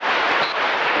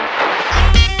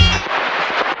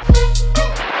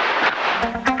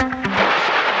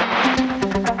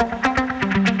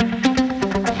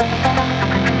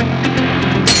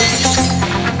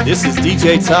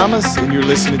DJ Thomas, and you're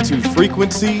listening to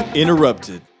Frequency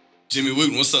Interrupted. Jimmy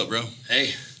Wooten, what's up, bro?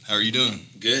 Hey. How are you doing?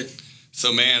 Good.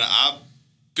 So, man, I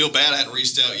feel bad I hadn't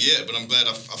reached out yet, but I'm glad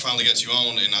I finally got you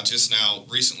on, and I just now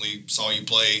recently saw you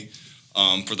play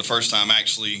for the first time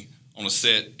actually on a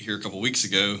set here a couple weeks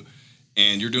ago,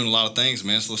 and you're doing a lot of things,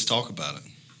 man, so let's talk about it.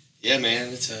 Yeah, man,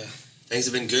 it's things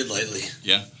have been good lately.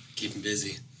 Yeah? Keeping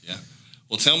busy. Yeah.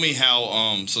 Well, tell me how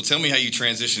you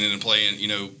transitioned into playing,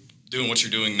 doing what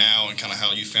you're doing now and kind of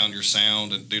how you found your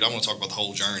sound. And, dude, I want to talk about the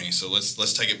whole journey, so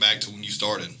let's take it back to when you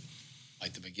started.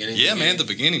 Like the beginning? Yeah, man, the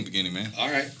beginning, man.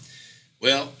 All right.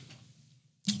 Well,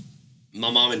 my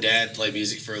mom and dad played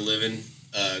music for a living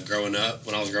when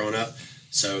I was growing up.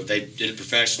 So they did it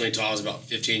professionally until I was about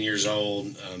 15 years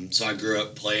old. So I grew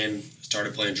up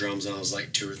started playing drums when I was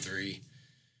like 2 or 3.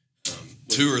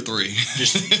 2 or 3.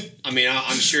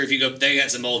 I'm sure if you go, they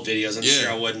got some old videos. I'm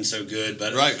sure I wasn't so good,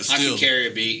 but right, but I could carry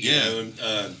a beat, you know,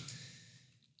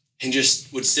 and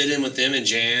just would sit in with them and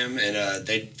jam, and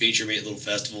they'd feature me at little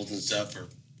festivals and stuff, or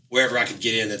wherever I could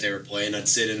get in that they were playing. I'd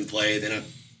sit in and play. Then I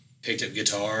picked up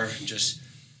guitar and just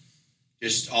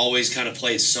always kind of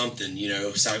played something, you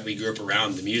know. So we grew up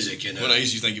around the music. And what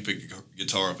age do you think you picked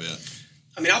guitar up at?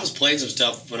 I mean, I was playing some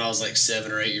stuff when I was like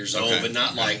 7 or 8 years old, but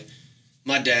not like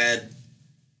my dad.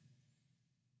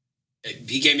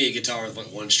 He gave me a guitar with like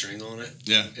one string on it.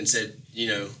 Yeah. And said, you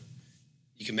know,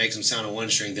 you can make some sound on one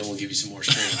string, then we'll give you some more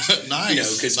strings. Nice. You know,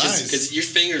 because your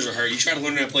fingers are hurt. You try to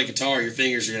learn how to play guitar, your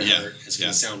fingers are going to hurt. It's going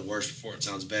to sound worse before it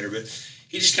sounds better. But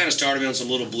he just kind of started me on some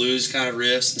little blues kind of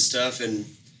riffs and stuff.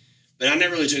 But I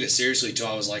never really took it seriously until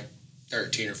I was like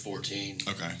 13 or 14.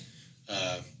 Okay.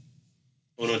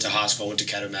 When I went to high school, I went to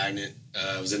Caddo Magnet.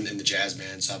 I was in the jazz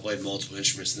band, so I played multiple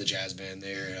instruments in the jazz band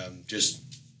there. Just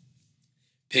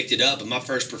picked it up, and my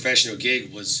first professional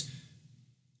gig was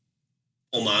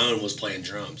on my own, was playing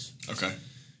drums. Okay.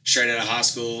 Straight out of high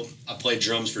school, I played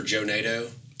drums for Joe Nato.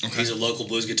 Okay. He's a local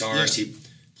blues guitarist. Yeah. He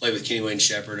played with Kenny Wayne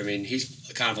Shepherd. I mean,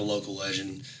 he's kind of a local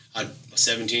legend. I was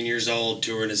 17 years old,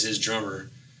 touring as his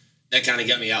drummer. That kind of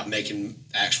got me out making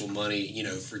actual money, you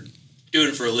know, for doing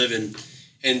it for a living,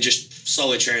 and just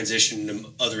slowly transitioning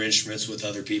to other instruments with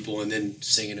other people, and then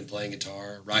singing and playing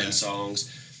guitar, writing songs.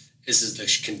 This is the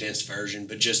condensed version,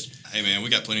 but just... Hey, man, we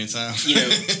got plenty of time. You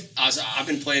know, I've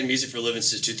been playing music for a living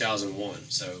since 2001,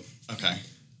 so... Okay.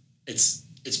 It's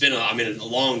been a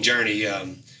long journey,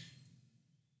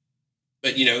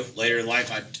 but, you know, later in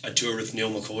life, I toured with Neil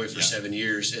McCoy for 7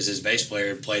 years as his bass player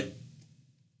and played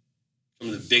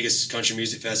some of the biggest country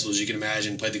music festivals you can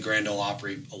imagine, played the Grand Ole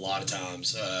Opry a lot of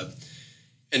times.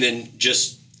 And then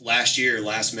just last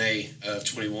May of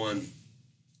 21,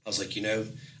 I was like, you know...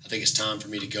 I think it's time for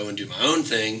me to go and do my own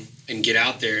thing and get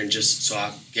out there, and just so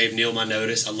I gave Neil my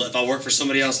notice. If I work for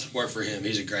somebody else, I'd work for him.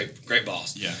 He's a great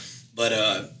boss. Yeah. But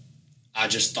I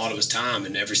just thought it was time,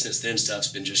 and ever since then, stuff's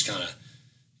been just kind of,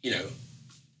 you know,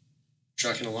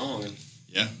 trucking along.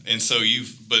 Yeah, and so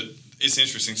but it's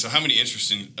interesting. So how many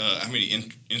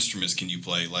instruments can you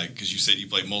play? Like, because you said you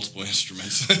play multiple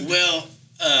instruments. Well,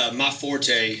 my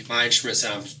instruments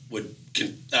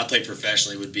that I play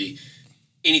professionally would be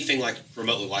anything like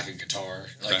remotely like a guitar,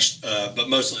 but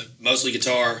mostly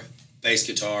guitar, bass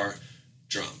guitar,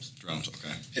 drums. Drums,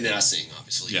 okay. And then I sing,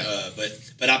 obviously. Yeah.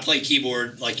 But I play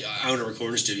keyboard. Like, I own a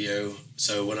recording studio,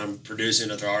 so when I'm producing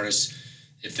other artists,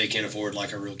 if they can't afford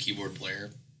like a real keyboard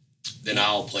player, then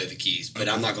I'll play the keys. But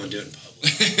I'm not going to do it in public.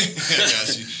 I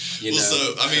got you.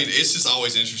 So I mean, it's just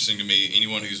always interesting to me.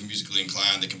 Anyone who's musically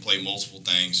inclined that can play multiple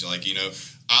things, like, you know.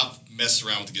 I've messed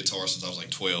around with the guitar since I was like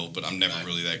 12, but I'm never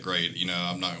really that great. You know,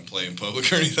 I'm not going to play in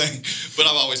public or anything. But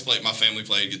I've always my family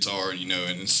played guitar, you know,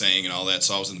 and sang and all that.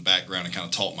 So I was in the background and kind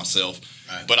of taught myself.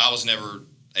 Right. But I was never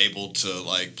able to,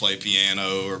 like, play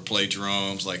piano or play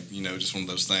drums, like, you know, just one of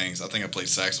those things. I think I played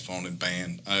saxophone in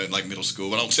band, like middle school,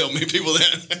 but I don't tell many people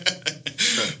that.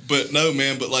 Right. But no,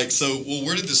 man, but like,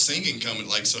 where did the singing come in?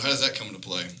 Like, so how does that come into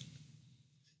play?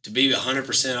 To be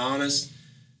 100% honest,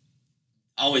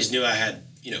 I always knew I had,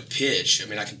 you know, pitch. I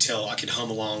mean, I could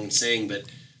hum along and sing, but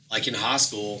like in high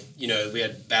school, you know, we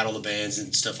had battle of the bands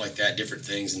and stuff like that, different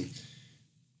things. And,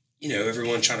 you know,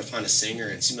 everyone trying to find a singer,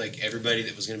 and it seemed like everybody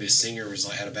that was going to be a singer was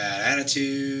like, had a bad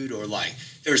attitude, or like,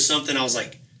 there was something I was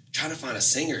like, trying to find a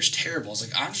singer is terrible. I was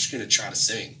like, I'm just going to try to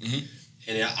sing. Mm-hmm.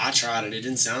 And I tried it. It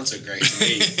didn't sound so great to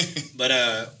me. But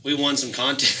we won some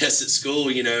contests at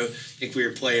school, you know. I think we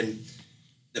were playing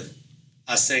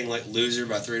I sang like "Loser"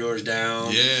 by Three Doors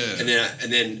Down. Yeah. And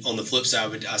then on the flip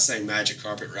side, I sang "Magic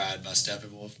Carpet Ride" by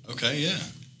Steppenwolf. Okay, yeah.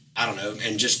 I don't know,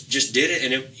 and just did it,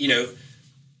 and it, you know,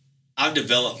 I've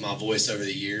developed my voice over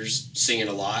the years, singing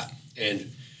a lot,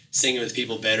 and singing with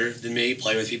people better than me,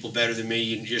 playing with people better than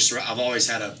me. I've always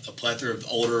had a plethora of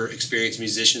older, experienced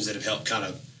musicians that have helped kind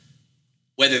of,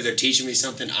 whether they're teaching me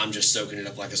something, I'm just soaking it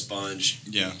up like a sponge.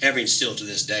 Yeah. I mean, still to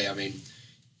this day, I mean,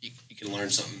 you can learn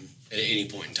something at any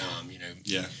point in time, you know.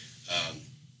 Yeah.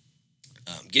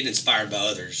 Getting inspired by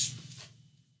others.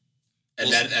 And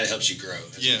Well, that helps you grow.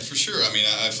 Yeah, for sure. I mean,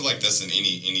 I feel like that's in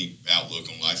any outlook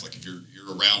on life. Like if you're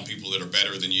around people that are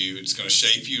better than you, it's going to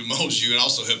shape you, mold you, and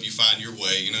also help you find your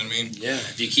way. You know what I mean? Yeah.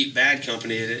 If you keep bad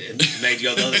company, it may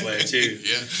go the other way too.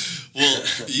 Yeah. Well,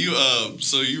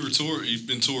 you've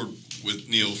been toured with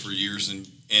Neil for years,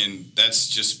 and that's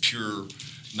just pure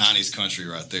 '90s country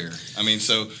right there. I mean,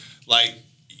 so like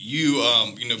you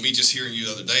know, me just hearing you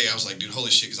the other day, I was like, dude,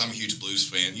 holy shit, because I'm a huge blues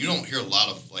fan. You don't hear a lot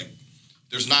of like.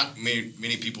 There's not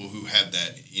many people who have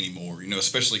that anymore, you know,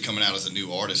 especially coming out as a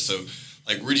new artist. So,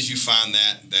 like, where did you find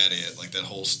that at, like, that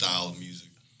whole style of music?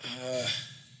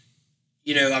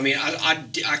 You know, I mean,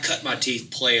 I cut my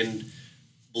teeth playing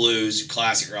blues,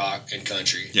 classic rock, and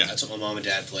country. Yeah. That's what my mom and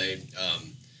dad played.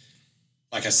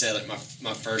 Like I said, like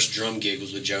my first drum gig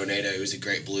was with Joe Nato, who's a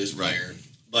great blues player. Right.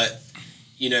 But,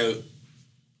 you know,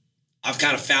 I've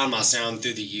kind of found my sound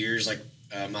through the years. Like,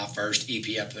 my first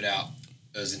EP I put out,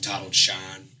 it was entitled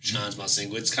Shine. Shine's my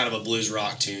single. It's kind of a blues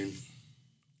rock tune.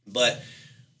 But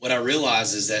what I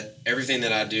realize is that everything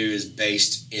that I do is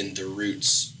based in the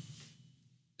roots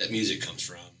that music comes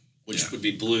from, which would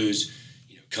be blues,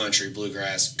 you know, country,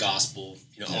 bluegrass, gospel,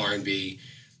 you know, R&B,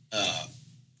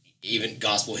 even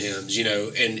gospel hymns, you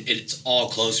know, and it's all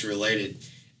closely related.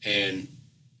 And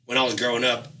when I was growing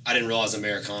up, I didn't realize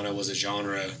Americana was a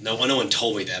genre. No one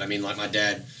told me that. I mean, like my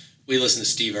dad, we listened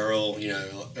to Steve Earle, you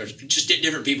know, or just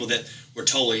different people that were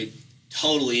totally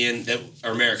in, that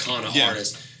are Americana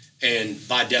artists. And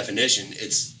by definition,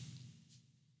 it's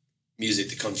music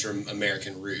that comes from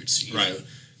American roots, you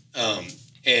know.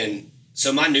 And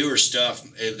so my newer stuff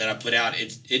that I put out,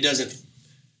 it doesn't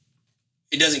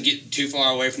get too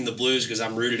far away from the blues because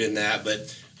I'm rooted in that.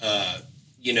 But,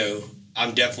 you know,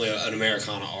 I'm definitely an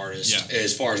Americana artist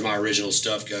as far as my original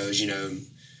stuff goes, you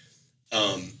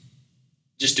know.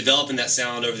 Just developing that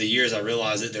sound over the years, I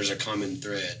realized that there's a common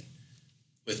thread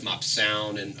with my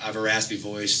sound, and I have a raspy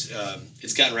voice.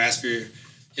 It's gotten raspier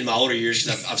in my older years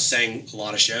because I've sang a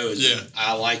lot of shows. Yeah,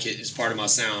 I like it. It's part of my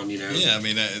sound, you know. Yeah, I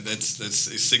mean that's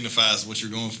it signifies what you're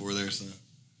going for there. So,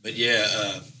 but yeah,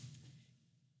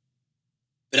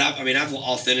 but I've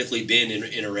authentically been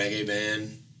in a reggae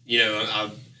band. You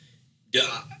know,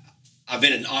 I've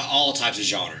been in all types of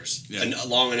genres, and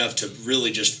long enough to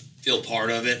really just feel part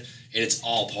of it. And it's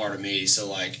all part of me. So,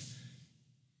 like,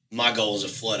 my goal is to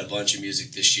flood a bunch of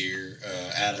music this year.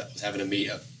 I was having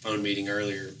a phone meeting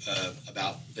earlier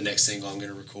about the next single I'm going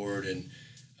to record, and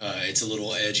it's a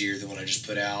little edgier than what I just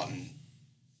put out, and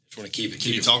just want to keep it.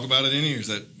 Can you talk about it any, or is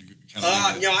that kind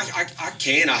of? You know, I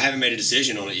can. I haven't made a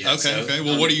decision on it yet. Okay.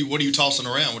 Well, what are you tossing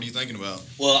around? What are you thinking about?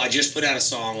 Well, I just put out a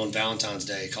song on Valentine's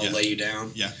Day called "Lay You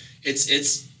Down." Yeah.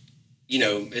 It's you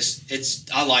know, it's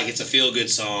I like it's a feel good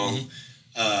song. Mm-hmm.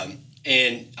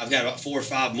 And I've got about 4 or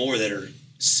 5 more that are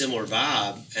similar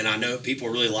vibe, and I know people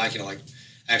are really liking it. Like,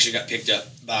 I actually got picked up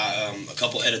by a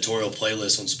couple editorial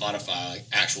playlists on Spotify, like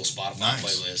actual Spotify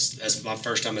playlists. That's my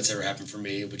first time it's ever happened for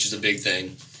me, which is a big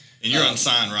thing. And you're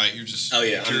unsigned, right? You're just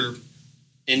pure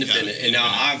independent. And now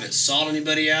I haven't sought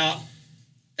anybody out.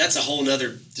 That's a whole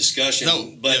nother discussion.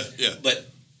 No,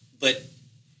 but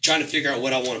trying to figure out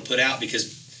what I want to put out,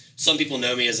 because some people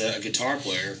know me as a guitar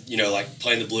player, you know, like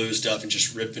playing the blues stuff and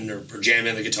just ripping or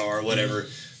jamming the guitar or whatever.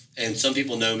 Mm-hmm. And some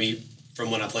people know me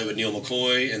from when I played with Neil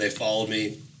McCoy, and they followed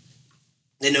me.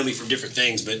 They know me from different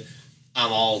things, but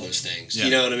I'm all those things. Yeah.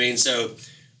 You know what I mean? So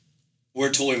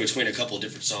we're touring between a couple of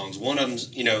different songs. One of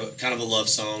them's, you know, kind of a love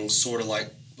song, sort of like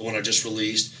the one I just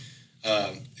released.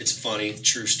 It's a funny,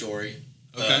 true story.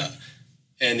 Okay.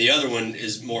 And the other one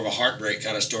is more of a heartbreak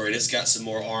kind of story, and it's got some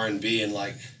more R&B and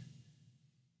like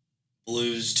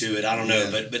blues to it. I don't know,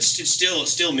 but it's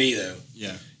still me though.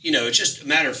 Yeah. You know, it's just a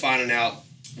matter of finding out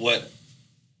what,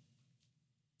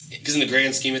 because in the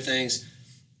grand scheme of things,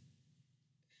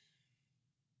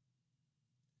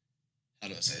 how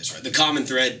do I say this right? The common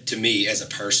thread to me as a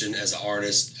person, as an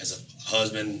artist, as a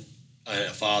husband, and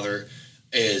a father,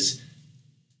 is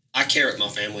I care what my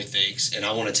family thinks, and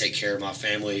I want to take care of my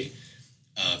family.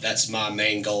 That's my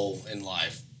main goal in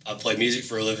life. I play music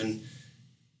for a living,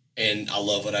 and I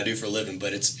love what I do for a living,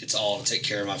 but it's all to take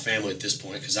care of my family at this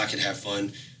point, because I could have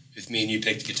fun if me and you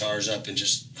picked the guitars up and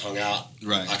just hung out.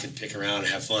 Right. I could pick around and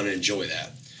have fun and enjoy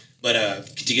that. But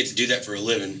to get to do that for a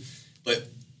living, but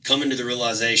coming to the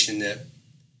realization that,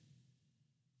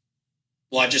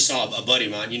 well, I just saw a buddy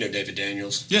of mine, you know David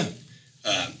Daniels. Yeah.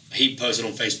 He posted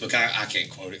on Facebook. I can't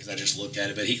quote it because I just looked at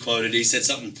it, but he quoted. He said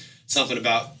something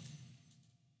about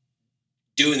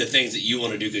doing the things that you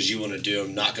want to do because you want to do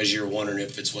them, not because you're wondering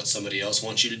if it's what somebody else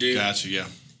wants you to do. Gotcha. Yeah.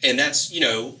 And that's,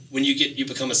 when you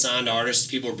become a signed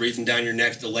artist, people are breathing down your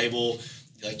neck. The label,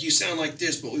 like, you sound like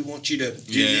this, but we want you to do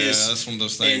this. Yeah, that's one of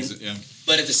those things.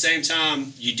 But at the same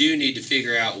time, you do need to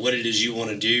figure out what it is you want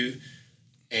to do.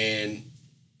 And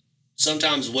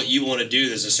sometimes what you want to do,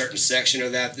 there's a certain section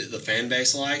of that the fan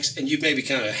base likes, and you maybe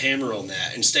kind of hammer on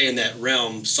that and stay in that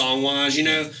realm song-wise,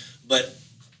 But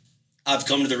I've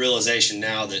come to the realization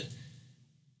now that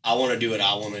I want to do what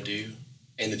I want to do,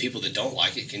 and the people that don't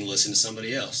like it can listen to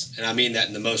somebody else. And I mean that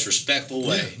in the most respectful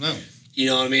way. Yeah, no. You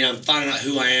know what I mean? I'm finding out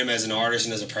who I am as an artist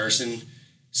and as a person.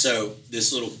 So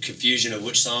this little confusion of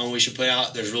which song we should put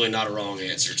out, there's really not a wrong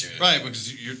answer to it. Right,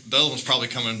 because the other one's probably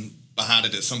coming behind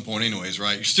it at some point anyways,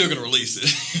 right? You're still going to release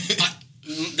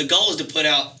it. The goal is to put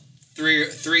out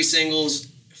three singles,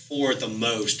 4 at the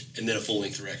most, and then a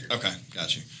full-length record. Okay,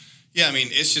 got you. Yeah, I mean,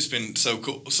 it's just been so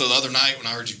cool. So the other night when I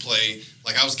heard you play,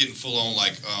 like, I was getting full on,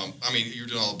 like, you were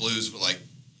doing all the blues, but, like,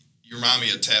 you remind me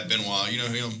of Tab Benoit. You know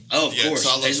him? Oh, of course.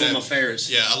 So He's one of my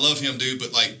favorites. Yeah, I love him, dude,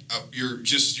 but, like, you're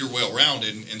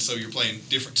well-rounded, and so you're playing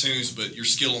different tunes, but your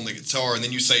skill on the guitar, and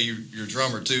then you say you're a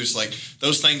drummer, too. It's like,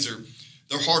 those things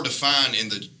they're hard to find in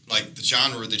the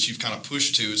genre that you've kind of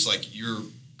pushed to. It's like you're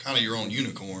kind of your own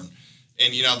unicorn.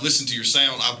 And, I've listened to your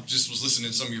sound. I just was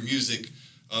listening to some of your music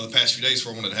the past few days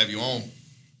before I wanted to have you on.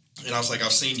 And I was like,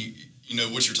 I've seen you,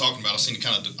 what you're talking about. I've seen it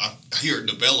I hear it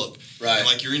develop. Right. And,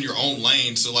 like, you're in your own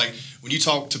lane. So, like, when you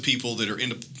talk to people that are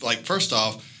into, like, first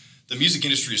off, the music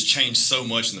industry has changed so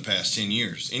much in the past 10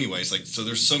 years. Anyways, like, so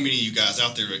there's so many of you guys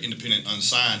out there, independent,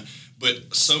 unsigned,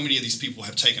 but so many of these people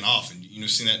have taken off. And,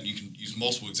 seen that, and you can use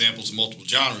multiple examples of multiple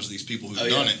genres of these people who've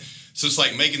done it. So it's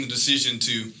like making the decision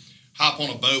to hop on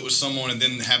a boat with someone and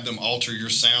then have them alter your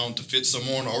sound to fit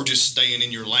someone, or just staying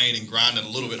in your lane and grinding a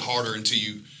little bit harder until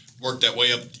you work that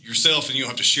way up yourself, and you don't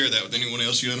have to share that with anyone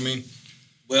else. You know what I mean?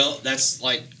 Well, that's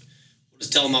like I was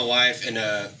telling my wife, and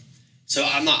so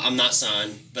I'm not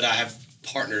signed, but I have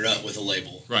partnered up with a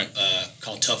label, right?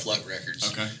 Called Tough Luck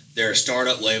Records. Okay, they're a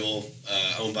startup label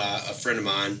owned by a friend of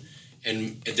mine,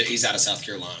 and he's out of South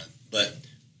Carolina, but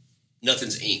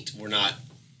nothing's inked. We're not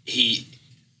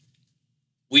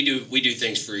we do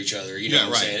things for each other, you know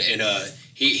what I'm saying? And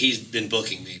he's been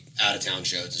booking me out of town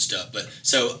shows and stuff. But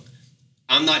so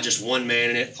I'm not just one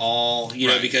man in it all, you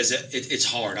know, because it's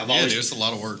hard. It's a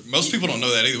lot of work. Most people don't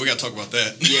know that either. We got to talk about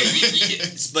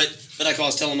that. But like I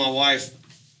was telling my wife,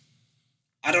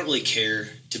 I don't really care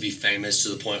to be famous to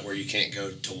the point where you can't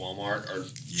go to Walmart or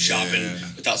shopping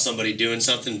without somebody doing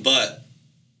something. But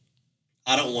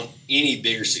I don't want any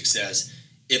bigger success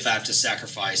if I have to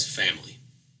sacrifice family.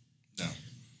 No.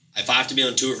 If I have to be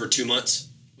on tour for 2 months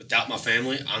without my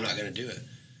family, I'm not going to do it.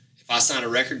 If I sign a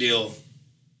record deal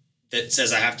that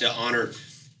says I have to honor,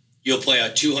 you'll play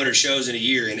 200 shows in a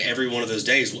year, and every one of those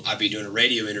days I'd be doing a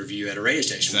radio interview at a radio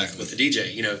station with a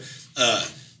DJ. You know,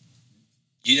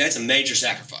 that's a major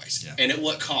sacrifice, and at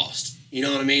what cost? You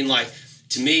know what I mean? Like,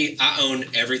 to me, I own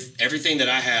everything that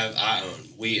I have. I own.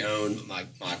 We own my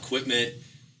equipment.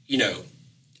 You know,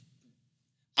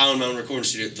 I own my own recording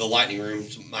studio, the Lightning Room.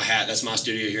 That's my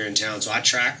studio here in town. So I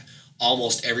track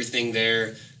almost everything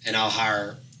there, and I'll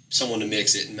hire someone to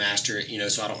mix it and master it. You know,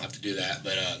 so I don't have to do that.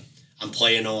 But I'm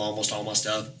playing on almost all my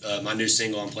stuff. My new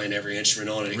single, I'm playing every instrument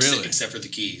on it except for the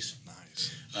keys.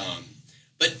 Nice.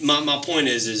 But my point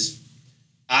is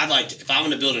I'd like to, if I'm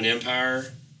going to build an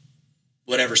empire,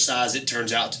 whatever size it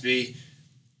turns out to be,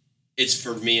 it's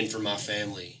for me and for my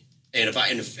family. And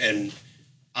and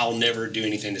I'll never do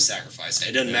anything to sacrifice it.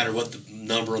 It doesn't matter what the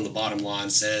number on the bottom line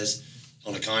says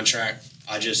on a contract.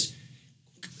 I just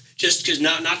because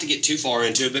not to get too far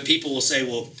into it, but people will say,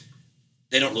 well,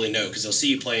 they don't really know because they'll see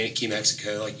you playing at Key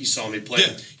Mexico, like you saw me play,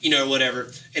 you know,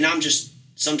 whatever. And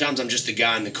sometimes I'm just the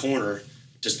guy in the corner,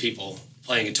 just people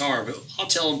playing guitar, but I'll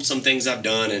tell them some things I've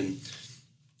done and,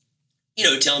 you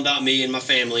know, tell them about me and my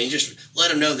family and just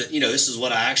let them know that, you know, this is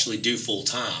what I actually do full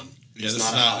time. Yeah,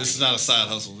 this is not a side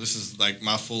hustle. This is like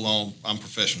my full on, I'm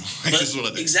professional. This is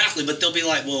what I do. Exactly, but they'll be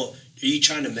like, well, are you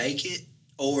trying to make it?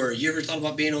 Or you ever thought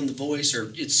about being on The Voice?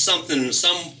 Or it's something,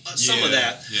 some of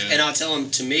that. Yeah. And I'll tell them,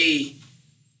 to me,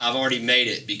 I've already made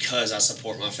it because I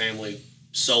support my family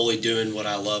solely doing what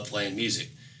I love, playing music.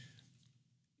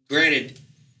 Granted,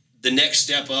 the next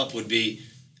step up would be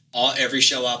every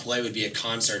show I play would be a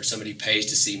concert somebody pays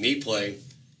to see me play,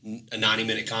 a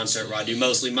 90-minute concert where I do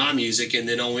mostly my music, and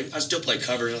then I still play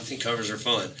covers. I think covers are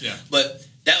fun. Yeah. But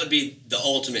that would be the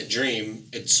ultimate dream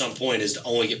at some point, is to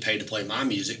only get paid to play my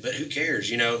music. But who cares?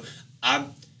 You know,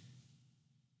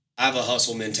 I have a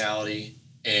hustle mentality,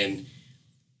 and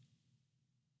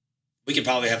we could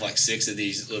probably have like 6 of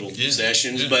these little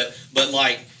sessions. Yeah. But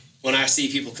like when I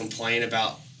see people complain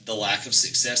about the lack of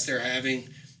success they're having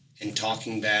and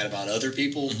talking bad about other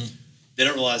people, they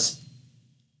don't realize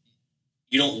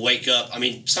you don't wake up. I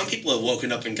mean, some people have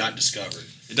woken up and got discovered.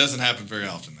 It doesn't happen very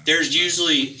often, though. There's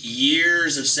usually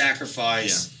years of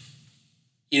sacrifice.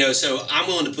 You know, so I'm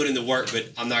willing to put in the work, but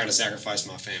I'm not going to sacrifice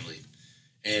my family.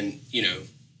 And, you know,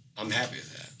 I'm happy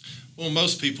with that. Well,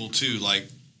 most people, too, like,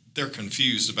 they're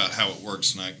confused about how it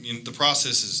works. And, like, you know, the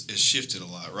process is shifted a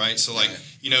lot, right? So, like,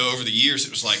 you know, over the years,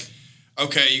 it was like,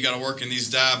 okay, you got to work in these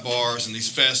dive bars and these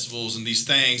festivals and these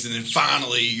things, and then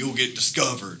finally you'll get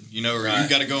discovered, you know, or you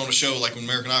got to go on a show like when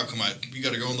American Idol come out, you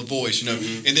got to go on The Voice, you know,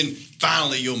 and then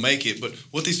finally you'll make it. But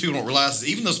what these people don't realize is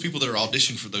even those people that are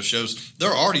auditioning for those shows,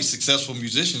 they're already successful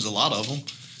musicians, a lot of them.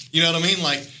 You know what I mean?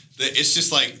 Like, it's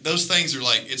just like those things are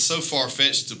like, it's so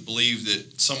far-fetched to believe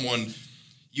that someone,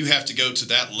 you have to go to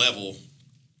that level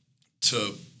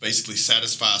to basically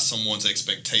satisfy someone's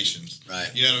expectations. Right.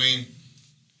 You know what I mean?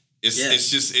 It's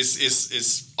just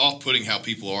it's off-putting how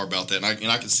people are about that, and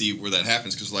I can see where that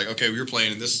happens because like, okay, you're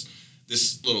playing in this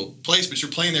little place, but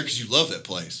you're playing there because you love that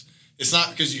place. It's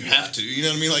not because you have to. You know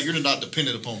what I mean? Like, you're not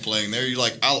dependent upon playing there. You're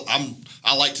like,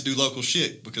 I like to do local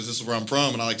shit because this is where I'm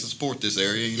from, and I like to support this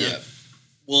area. You know? Yeah.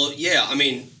 Well, yeah. I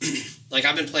mean, like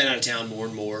I've been playing out of town more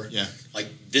and more. Yeah. Like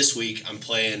this week, I'm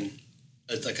playing.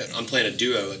 I'm playing a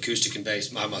duo, acoustic and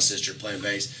bass. My sister playing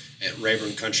bass at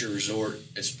Rayburn Country Resort.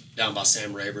 It's down by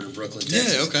Sam Rayburn in Brooklyn,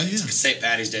 Texas. Yeah, okay, yeah. It's St.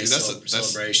 Patty's Day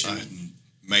celebration. That's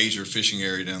a major fishing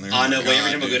area down there. I know, but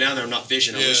every time I go down there, I'm not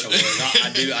fishing. I wish I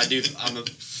was. I do.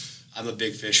 I'm a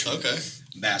big fisher. Okay.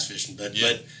 Bass fishing, but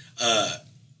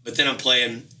then I'm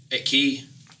playing at Key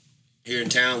here in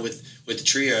town with the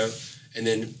trio, and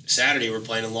then Saturday we're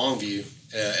playing in Longview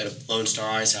at a Lone Star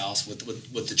Ice House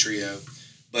with the trio,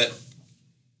 but.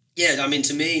 Yeah, I mean,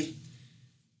 to me,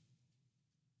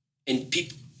 and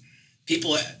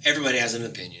people, everybody has an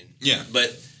opinion. Yeah.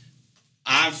 But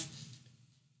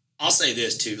I'll say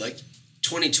this too, like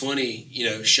 2020, you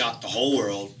know, shocked the whole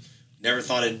world. Never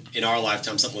thought in our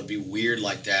lifetime something would be weird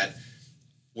like that,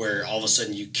 where all of a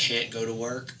sudden you can't go to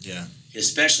work. Yeah.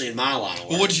 Especially in my line of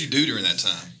work. Well, what did you do during that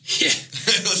time? Yeah.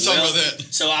 Let's talk about that.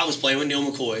 So I was playing with Neil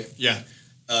McCoy. Yeah.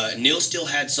 Neil still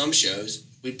had some shows.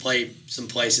 We'd play some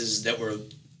places that were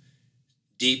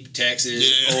deep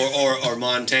Texas or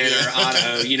Montana or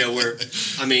Idaho, you know, where,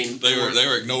 I mean. They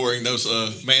were ignoring those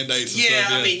mandates and stuff.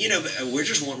 Yeah, I mean, you know, we're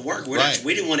just wanting to work.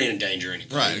 We didn't want to endanger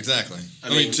anybody. Right, exactly. I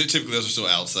mean, typically those are still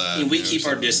outside. I mean, we keep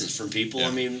our distance from people. Yeah.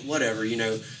 I mean, whatever, you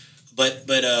know. But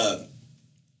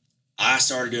I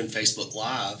started doing Facebook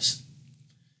Lives.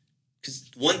 Because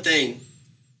one thing,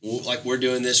 like we're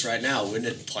doing this right now, we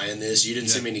didn't plan this. You didn't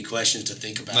send me any questions to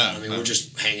think about. I mean, we're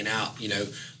just hanging out, you know.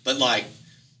 But like,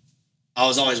 I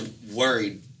was always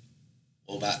worried,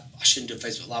 about I shouldn't do a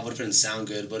Facebook Live. What if it doesn't sound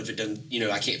good? What if it doesn't, you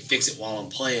know, I can't fix it while I'm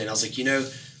playing? I was like, you know,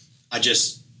 I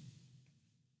just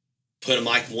put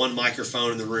one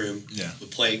microphone in the room, would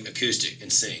play acoustic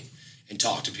and sing and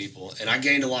talk to people. And I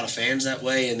gained a lot of fans that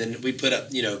way. And then we put up,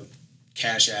 you know,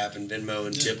 Cash App and Venmo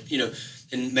and tip, you know,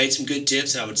 and made some good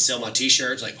tips. And I would sell my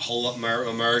T-shirts, like hold up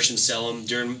my merch and sell them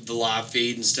during the live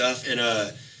feed and stuff. And,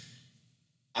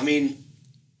 I mean,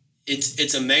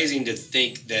 it's amazing to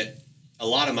think that a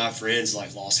lot of my friends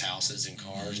like lost houses and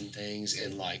cars and things,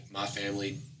 and like my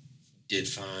family did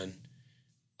fine.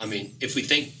 I mean, if we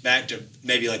think back to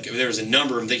maybe like if there was a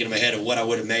number I'm thinking in my head of what I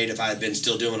would have made if I had been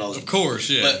still doing all this. Of course,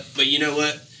 yeah. But you know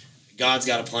what? God's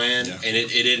got a plan, and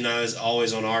it isn't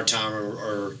always on our time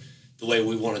or the way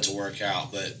we want it to work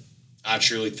out. But I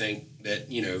truly think that,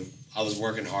 you know, I was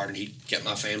working hard and he kept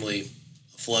my family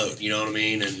afloat. You know what I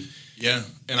mean? And yeah,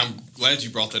 and I'm glad you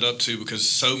brought that up too, because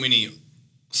so many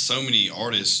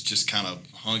artists just kind of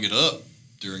hung it up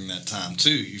during that time too.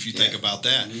 If you think about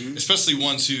that, especially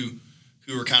ones who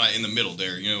were kind of in the middle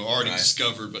there, you know, already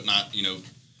discovered but not, you know,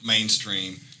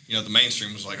 mainstream. You know, the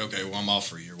mainstream was like, okay, well, I'm off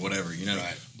for a year, whatever, you know.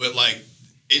 Right. But like,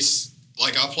 it's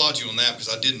like I applaud you on that,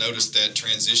 because I did notice that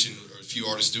transition. A few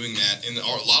artists doing that, and a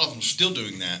lot of them are still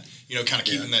doing that. You know, kind of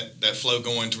keeping that flow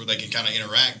going to where they can kind of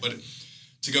interact, but.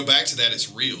 To go back to that,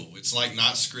 it's real. It's like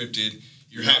not scripted.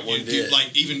 You're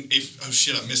like, even if I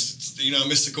missed it. You know, I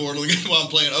missed the chord while I'm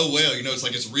playing. Oh well, you know, it's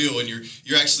like it's real, and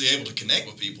you're actually able to connect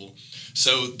with people.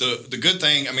 So the good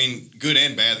thing, I mean, good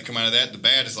and bad that come out of that. The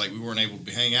bad is like we weren't able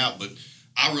to hang out, but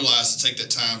I realized to take that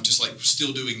time, just like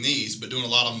still doing these, but doing a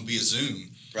lot of them via Zoom.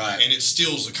 Right. And it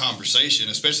stills a conversation,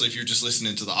 especially if you're just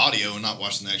listening to the audio and not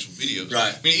watching the actual videos.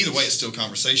 Right. I mean, either way, it's still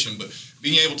conversation, but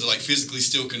being able to like physically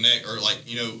still connect, or like,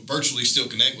 you know, virtually still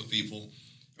connect with people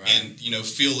and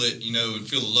feel it, and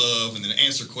feel the love, and then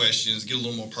answer questions, get a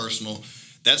little more personal.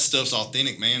 That stuff's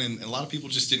authentic, man, and a lot of people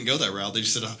just didn't go that route. They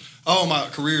just said, "Oh, my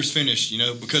career's finished,"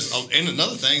 because and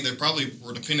another thing, they probably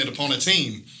were dependent upon a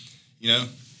team,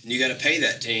 And you got to pay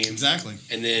that team exactly,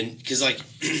 and then because like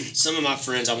some of my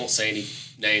friends, I won't say any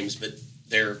names, but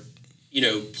they're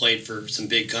played for some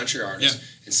big country artists,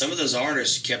 and some of those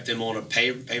artists kept them on a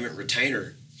payment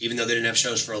retainer, even though they didn't have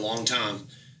shows for a long time,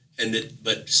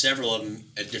 but several of them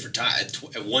at different times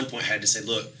at one point had to say,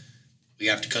 "Look, we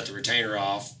have to cut the retainer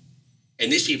off." And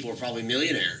these people are probably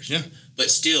millionaires. Yeah. But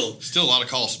still a lot of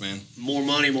costs, man. More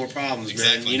money, more problems,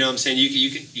 exactly. Man. You know what I'm saying?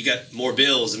 You got more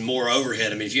bills and more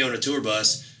overhead. I mean, if you own a tour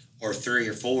bus or 3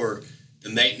 or 4,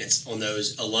 the maintenance on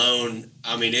those alone,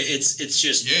 I mean, it's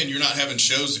just... Yeah, and you're not having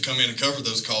shows to come in and cover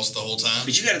those costs the whole time.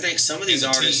 But you got to think, some of these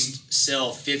artists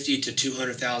sell $50,000 to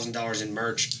 $200,000 in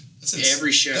merch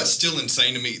every show. That's still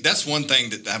insane to me. That's one thing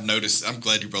that I've noticed. I'm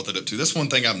glad you brought that up, too. That's one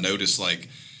thing I've noticed, like...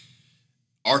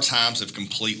 Our times have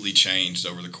completely changed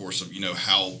over the course of,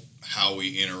 how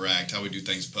we interact, how we do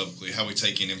things publicly, how we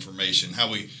take in information,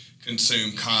 how we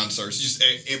consume concerts.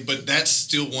 But that's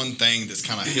still one thing that's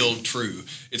kind of held true.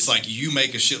 It's like you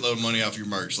make a shitload of money off your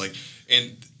merch.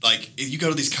 If you go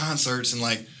to these concerts and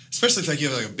especially if you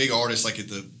have a big artist at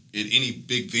any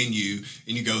big venue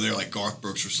and you go there like Garth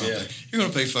Brooks or something, you're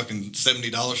going to pay fucking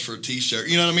 $70 for a T-shirt.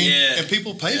 You know what I mean? Yeah. And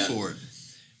people pay for it.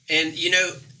 And,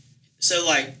 so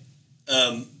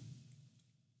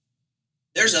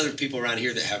there's other people around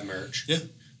here that have merch. Yeah.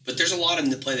 But there's a lot of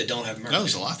them that play that don't have merch. No,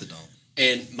 there's a lot that don't.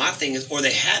 And my thing is, or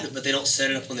they have it, but they don't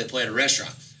set it up when they play at a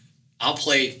restaurant. I'll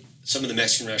play some of the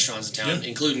Mexican restaurants in town,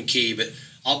 including Key, but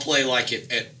I'll play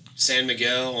at San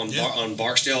Miguel on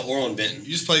Barksdale or on Benton.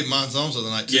 You just played Monzones the other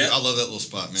night, too. Yeah. I love that little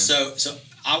spot, man. So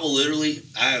I will literally,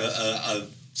 I have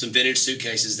some vintage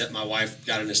suitcases that my wife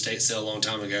got in an estate sale a long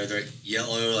time ago. They're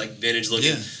yellow, vintage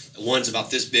looking. Yeah. One's about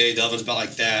this big, the other one's about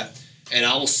like that. And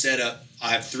I will set up, I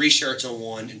have 3 shirts on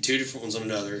one and 2 different ones on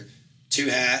another, 2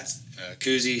 hats,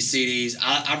 koozies, CDs.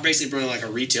 I basically bring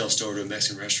a retail store to a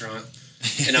Mexican restaurant,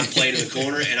 and I'm playing in the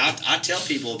corner. And I tell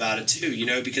people about it too,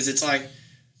 because it's like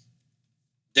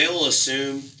they will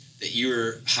assume that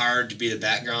you're hired to be the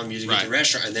background music at the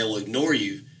restaurant, and they will ignore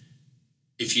you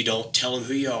if you don't tell them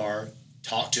who you are,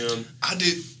 talk to them. I'm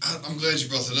glad you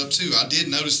brought that up too. I did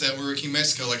notice that when we were in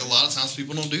Mexico. A lot of times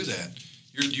people don't do that.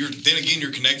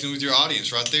 You're connecting with your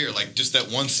audience right there. Just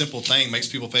that one simple thing makes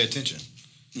people pay attention.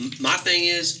 My thing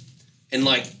is, and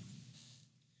one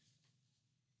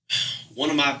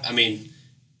of my,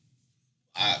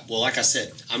 like I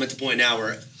said, I'm at the point now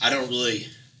where I don't really,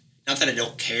 not that I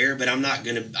don't care, but I'm not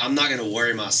gonna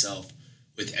worry myself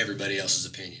with everybody else's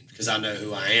opinion because I know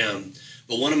who I am.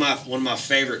 But one of my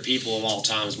favorite people of all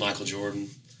time is Michael Jordan.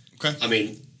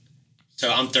 Okay. So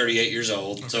I'm 38 years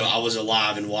old, so I was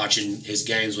alive and watching his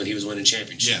games when he was winning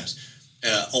championships.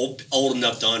 Yeah. Old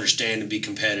enough to understand and be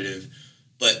competitive,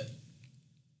 but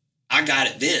I got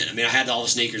it then. I had all the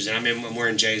sneakers, and I'm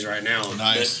wearing J's right now.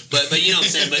 Nice. But you know what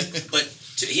I'm saying? But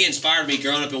he inspired me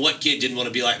growing up, and what kid didn't want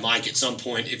to be like Mike at some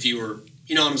point if you were,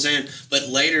 you know what I'm saying? But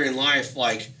later in life,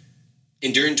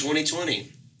 and during 2020,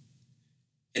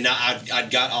 and now I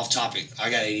got off topic. I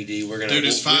got ADD. Dude,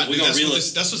 it's fine. We're gonna reel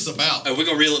it. That's what it's about. We're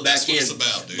gonna reel it back in. That's what it's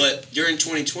about, dude. But during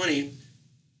 2020,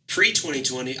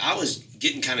 pre-2020, I was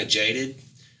getting kind of jaded.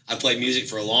 I played music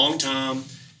for a long time.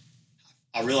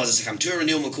 I realized it's I'm touring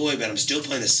Neil McCoy, but I'm still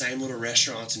playing the same little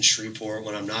restaurants in Shreveport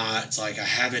when I'm not. It's I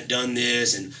haven't done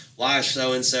this, and why is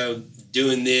so and so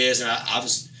doing this? And I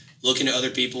was looking at other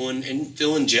people and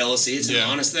feeling jealousy. It's an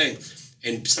honest thing.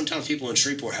 And sometimes people in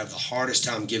Shreveport have the hardest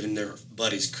time giving their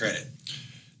buddies credit.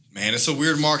 Man, it's a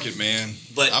weird market, man.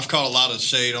 But I've caught a lot of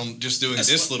shade on just doing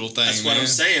this little thing. That's what I'm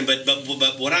saying. But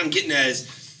what I'm getting at is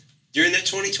during that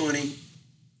 2020,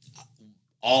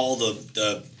 all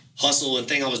the hustle and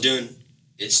thing I was doing,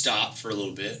 it stopped for a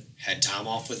little bit. Had time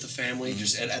off with the family,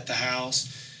 just at the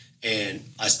house, and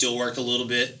I still work a little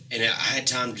bit, and I had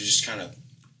time to just kind of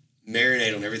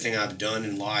marinate on everything I've done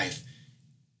in life.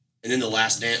 And then The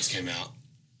Last Dance came out,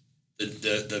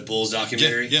 the Bulls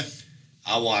documentary. Yeah.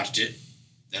 I watched it.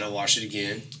 Then I watched it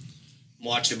again.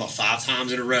 Watched it about 5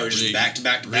 times in a row, just back to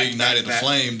back to back. Reignited the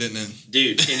flame, didn't it?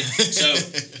 Dude, so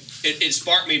it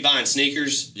sparked me buying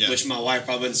sneakers, which my wife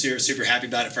probably wasn't super happy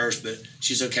about at first, but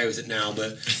she's okay with it now.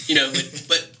 But,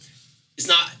 but it's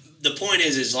not, the point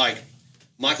is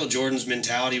Michael Jordan's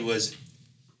mentality was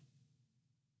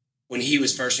when he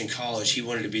was first in college, he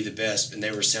wanted to be the best, and they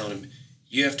were telling him,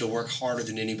 you have to work harder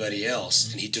than anybody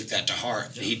else. And he took that to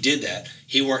heart. And he did that.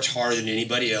 He worked harder than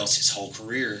anybody else his whole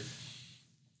career.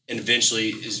 And eventually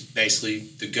is basically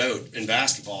the GOAT in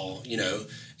basketball,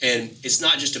 And it's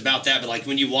not just about that, but like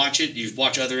when you watch it, you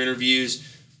watch other interviews.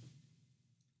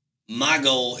 My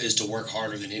goal is to work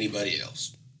harder than anybody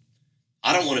else.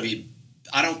 I don't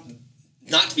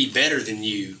not to be better than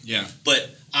you. Yeah. But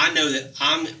I know that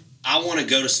I want to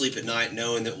go to sleep at night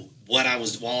knowing that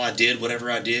while I did whatever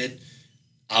I did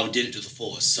it to the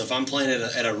fullest. So if I'm playing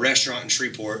at a restaurant in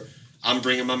Shreveport, I'm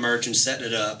bringing my merch and setting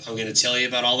it up. I'm going to tell you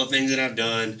about all the things that I've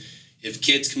done. If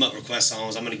kids come up and request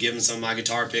songs, I'm going to give them some of my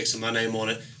guitar picks with my name on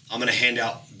it. I'm going to hand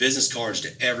out business cards to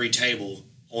every table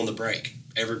on the break,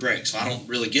 every break. So I don't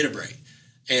really get a break.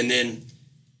 And then,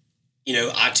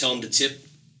 I tell them to tip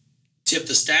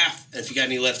the staff. If you got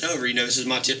any left over, this is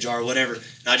my tip jar or whatever.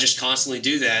 And I just constantly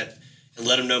do that and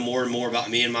let them know more and more about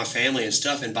me and my family and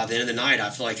stuff. And by the end of the night, I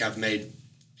feel like I've made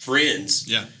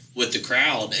friends with the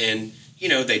crowd. And,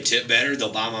 they tip better.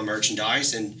 They'll buy my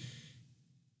merchandise. And,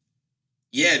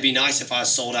 yeah, it'd be nice if I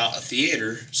sold out a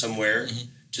theater somewhere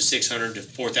to 600 to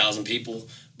 4,000 people.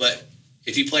 But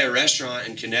if you play a restaurant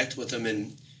and connect with them,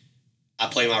 and I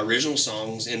play my original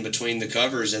songs in between the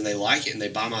covers and they like it and they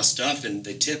buy my stuff and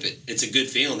they tip it, it's a good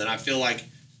feeling. And I feel like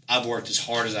I've worked as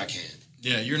hard as I can.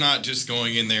 Yeah, you're not just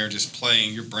going in there just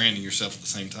playing, you're branding yourself at the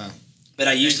same time. But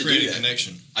I used to do that.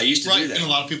 Connection. I used to do that. And a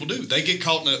lot of people do. They get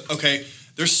caught in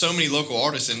there's so many local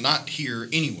artists, and not here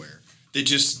anywhere, that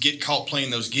just get caught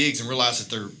playing those gigs and realize that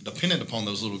they're dependent upon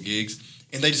those little gigs,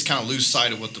 and they just kind of lose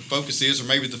sight of what the focus is, or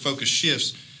maybe the focus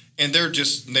shifts, and they're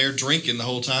drinking the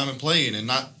whole time and playing and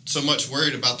not so much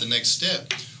worried about the next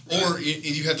step. Right. Or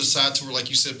you have the side tour, like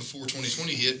you said before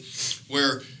 2020 hit,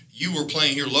 where you were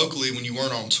playing here locally when you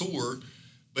weren't on tour,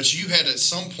 but you had at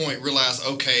some point realized,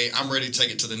 okay, I'm ready to take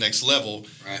it to the next level.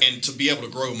 Right. And to be able to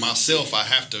grow myself, I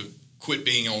have to quit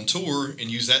being on tour and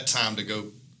use that time to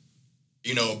go,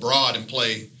 abroad and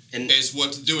play. And as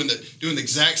what's doing the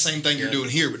exact same thing you're doing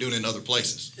here, but doing it in other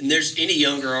places. And there's any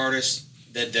younger artist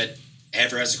that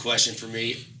ever has a question for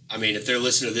me. I mean, if they're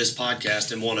listening to this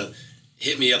podcast and want to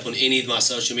hit me up on any of my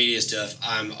social media stuff,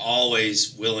 I'm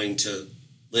always willing to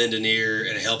lend an ear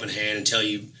and a helping hand and tell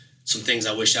you some things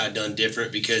I wish I had done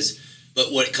different.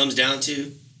 But what it comes down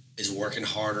to is working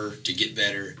harder to get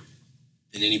better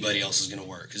than anybody else is going to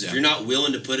work. Because if you're not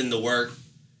willing to put in the work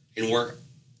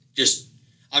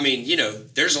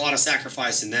there's a lot of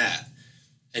sacrifice in that,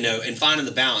 and finding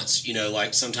the balance,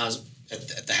 like sometimes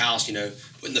at the house,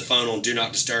 putting the phone on Do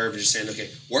Not Disturb and just saying, okay,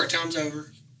 work time's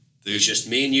over. Dude. It's just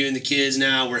me and you and the kids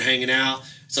now. We're hanging out.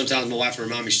 Sometimes my wife will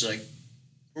remind me, she's like,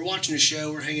 we're watching a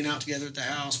show. We're hanging out together at the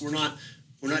house. We're not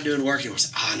doing work anymore. I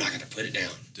say, I'm not going to put it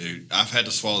down. Dude, I've had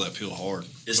to swallow that pill hard.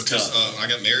 It's tough. I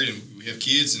got married and we have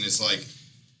kids, and it's like,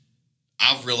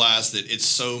 I've realized that it's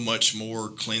so much more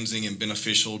cleansing and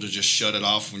beneficial to just shut it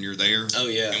off when you're there. Oh,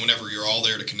 yeah. And whenever you're all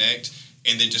there to connect,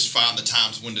 and then just find the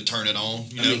times when to turn it on.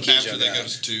 After they go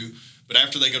to 2. But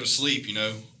after they go to sleep,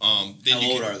 then how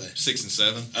old are they? 6 and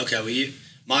 7. Okay, well,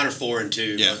 mine are 4 and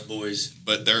 2, both boys.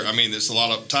 But it's a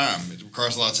lot of time. It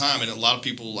requires a lot of time, and a lot of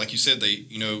people, like you said, they,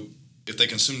 if they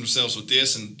consume themselves with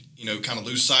this and kind of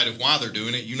lose sight of why they're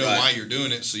doing it, why you're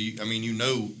doing it. So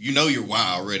you know your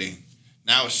why already.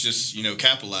 Now it's just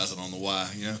capitalizing on the why.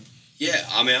 Yeah,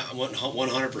 I mean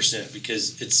 100%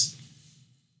 because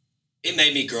it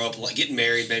made me grow up a lot. Getting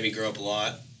married made me grow up a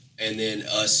lot, and then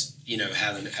us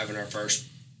having our first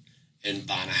and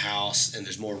buying a house, and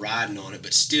there's more riding on it,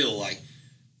 but still like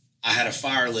I had a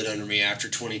fire lit under me after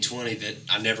 2020 that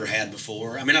I never had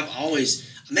before. I mean, I've always.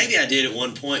 Maybe I did at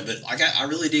one point, but I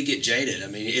really did get jaded. I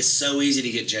mean, it's so easy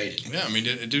to get jaded. Yeah, I mean,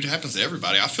 it happens to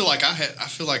everybody. I feel like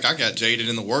I got jaded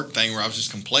in the work thing where I was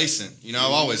just complacent. I'm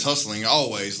always hustling,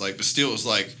 always but still it was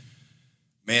like,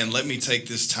 man, let me take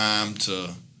this time to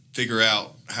figure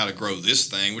out how to grow this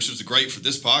thing, which was great for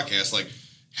this podcast. Like,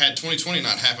 had 2020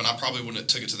 not happened, I probably wouldn't have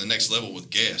took it to the next level with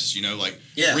guests.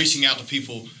 Reaching out to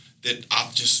people that I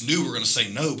just knew were going to say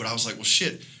no, but I was like, well,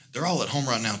 shit, they're all at home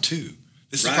right now too.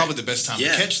 This is probably the best time to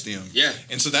catch them. Yeah.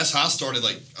 And so that's how I started.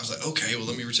 I was like, okay, well,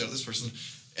 let me reach out to this person.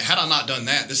 Had I not done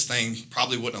that, this thing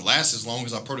probably wouldn't have lasted as long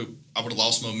as I would have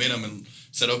lost momentum and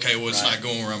said, okay, well, it's not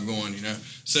going where I'm going,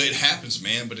 So it happens,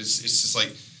 man, but it's just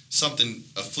like something,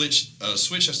 a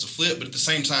switch has to flip, but at the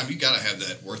same time, you got to have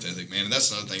that work ethic, man. And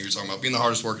that's another thing you're talking about, being the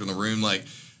hardest worker in the room. Like,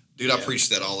 dude, I preach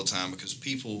that all the time because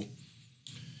people,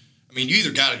 you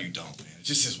either got it or you don't, man. It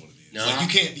just is what it is. No.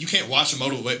 You can't watch a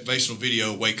motivational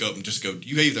video, wake up and just go.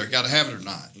 You either got to have it or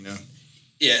not.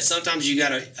 Yeah, sometimes you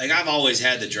gotta. I've always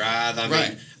had the drive. I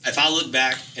mean, if I look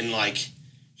back and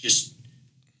just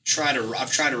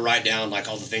I've tried to write down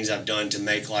all the things I've done to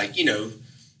make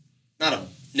not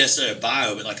necessarily a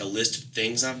bio, but a list of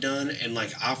things I've done, and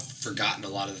I've forgotten a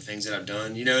lot of the things that I've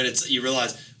done. And you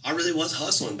realize I really was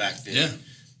hustling back then.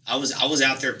 I was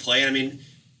out there playing. I mean,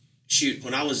 shoot,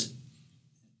 when I was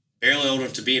barely old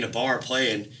enough to be in a bar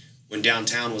playing, when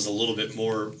downtown was a little bit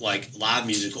more like live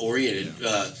music oriented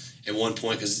at one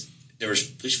point, because there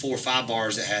was at least 4 or 5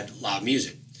 bars that had live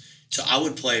music. So I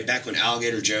would play back when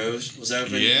Alligator Joe's was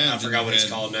open. Yeah, I forgot what it's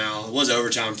called now. It was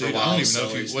Overtime for a while. I don't even so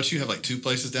know if you have like 2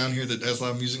 places down here that has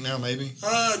live music now, maybe?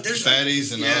 There's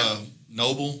Fatty's and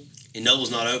Noble. And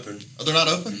Noble's not open. Oh, they're not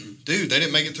open? Mm-hmm. Dude, they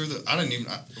didn't make it through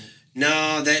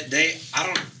No,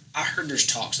 I heard there's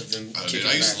talks of them. Oh, dude,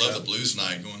 I used to love the blues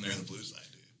night, going there in the blues night,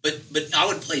 dude. But I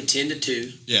would play 10 to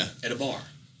 2 at a bar.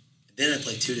 Then I'd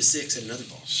play 2 to 6 at another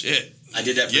bar. Shit. I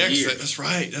did that for years. That's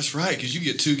right, because you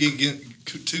get 2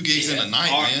 gigs in a night,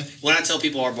 man. When I tell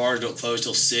people our bars don't close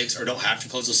till 6 or don't have to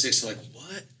close till 6, they're like,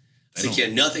 what? It's like,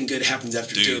 yeah, nothing good happens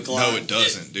after 2 o'clock. No, it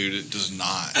doesn't, dude. It does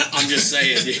not. I'm just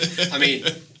saying, dude. I mean,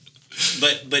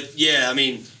 but yeah, I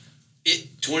mean,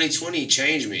 2020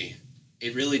 changed me.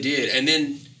 It really did. And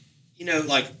then, you know,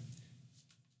 like,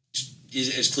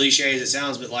 as cliche as it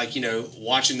sounds, but like, you know,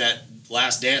 watching that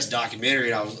Last Dance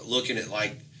documentary, I was looking at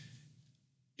like,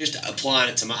 just applying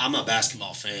it to I'm a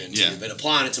basketball fan too, but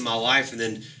applying it to my life and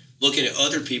then looking at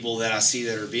other people that I see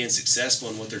that are being successful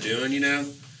in what they're doing, you know?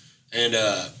 And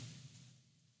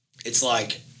it's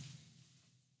like,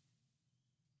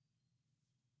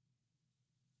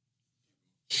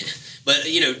 but,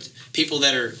 you know, people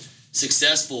that are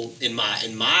successful in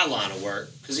my line of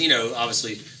work, because, you know,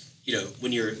 obviously, you know,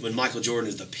 when Michael Jordan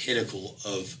is the pinnacle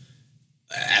of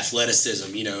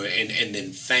athleticism, you know, and then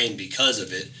fame because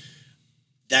of it,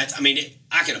 that's, I mean,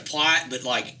 I can apply it, but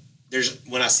like,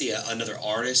 when I see another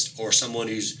artist or someone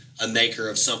who's a maker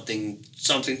of something,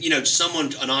 you know,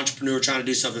 an entrepreneur trying to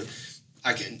do something,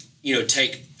 I can, you know,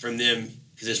 take from them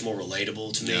because it's more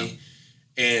relatable to me.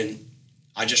 Yeah. And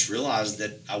I just realized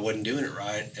that I wasn't doing it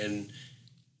right. And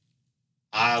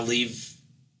I leave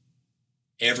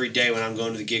every day when I'm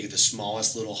going to the gig at the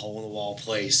smallest little hole in the wall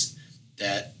place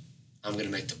that I'm going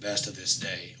to make the best of this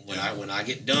day. When I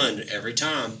get done every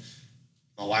time,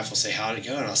 my wife will say, "How did it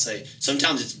go?" And I'll say,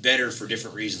 sometimes it's better for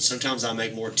different reasons. Sometimes I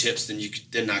make more tips than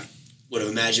I would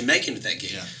have imagined making at that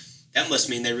gig. Yeah. That must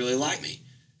mean they really like me.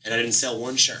 And I didn't sell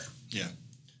one shirt. Yeah.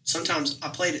 Sometimes I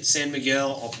played at San Miguel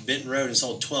off Benton Road and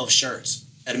sold 12 shirts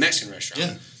at a Mexican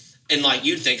restaurant. Yeah. And like,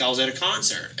 you'd think I was at a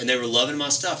concert and they were loving my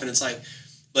stuff. And it's like,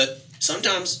 but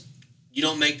sometimes you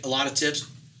don't make a lot of tips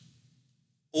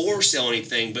or sell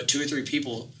anything, but 2 or 3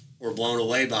 people were blown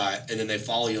away by it, and then they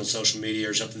follow you on social media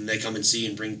or something, and they come and see you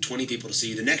and bring 20 people to see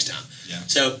you the next time. Yeah.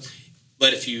 So,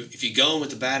 but if you go in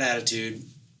with a bad attitude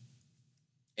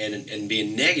and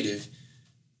being negative,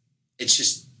 it's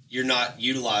just, you're not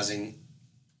utilizing,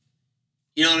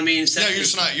 you know what I mean? No,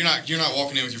 you're not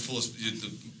walking in with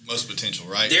the most potential,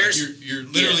 right? You're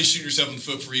literally shooting yourself in the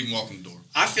foot for even walking the door.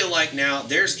 I feel like now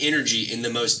there's energy in the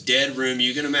most dead room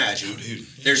you can imagine. Oh, dude. Yeah.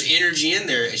 There's energy in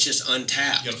there. It's just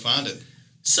untapped. You got to find it.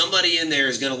 Somebody in there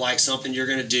is going to like something you're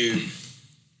going to do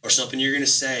or something you're going to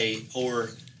say, or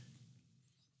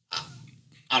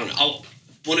I don't know. I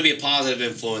want to be a positive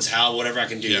influence, whatever I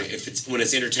can do. Yeah. When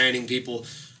it's entertaining people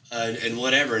and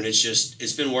whatever. And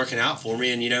it's been working out for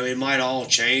me. And, you know, it might all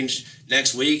change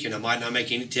next week and I might not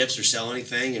make any tips or sell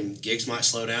anything and gigs might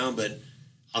slow down, but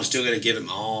I'm still going to give it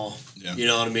my all. Yeah. You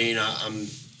know what I mean? I'm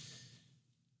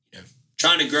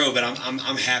trying to grow, but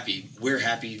I'm happy. We're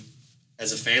happy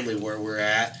as a family where we're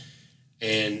at,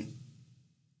 and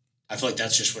I feel like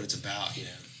that's just what it's about, you know.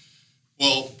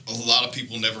 Well, a lot of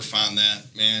people never find that,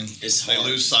 man. It's hard. They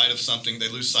lose sight of something. They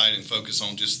lose sight and focus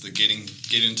on just the getting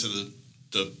to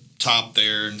the top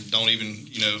there, and don't even,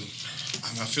 you know.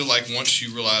 I feel like once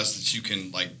you realize that you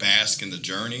can like bask in the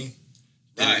journey,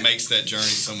 then it makes that journey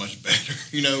so much better.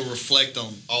 You know, reflect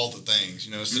on all the things,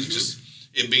 you know, instead of just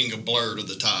it being a blur to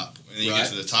the top. And then you get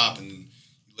to the top and you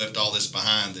left all this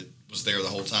behind that was there the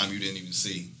whole time you didn't even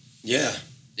see. Yeah.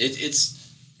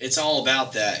 It's all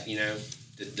about that, you know,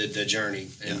 the journey.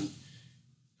 And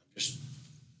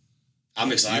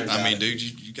I'm excited about it. I mean, dude,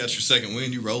 you got your second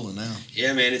win. You rolling now.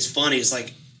 Yeah, man. It's funny. It's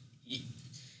like,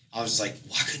 I was like,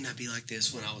 why couldn't I be like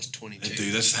this when I was 22?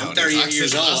 Dude, that's how I'm 38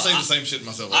 years old. I say the same shit to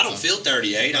myself. I don't feel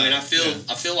 38. I mean, I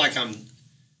feel like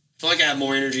I have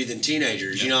more energy than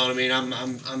teenagers. Yeah. You know what I mean?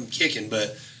 I'm kicking,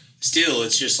 but still,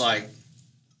 it's just like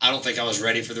I don't think I was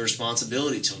ready for the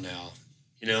responsibility till now.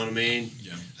 You know what I mean?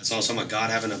 Yeah. That's all I'm talking about. God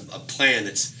having a plan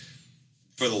that's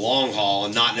for the long haul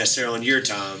and not necessarily on your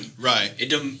time. Right. It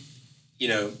doesn't. You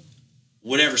know,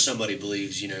 whatever somebody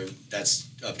believes, you know, that's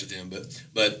up to them.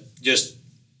 But just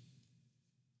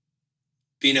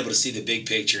being able to see the big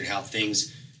picture and how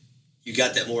things, you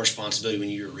got that more responsibility when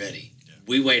you were ready. Yeah.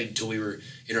 We waited until we were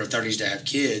in our 30s to have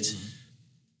kids.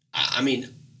 Mm-hmm. I mean,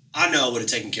 I know I would have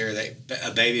taken care of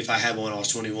a baby if I had one when I was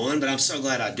 21, but I'm so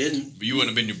glad I didn't. But you wouldn't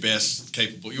have been your best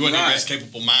capable. You wouldn't have your best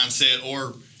capable mindset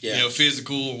or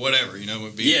physical or whatever. It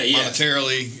would be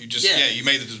monetarily. You just you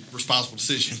made the responsible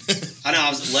decision. I know I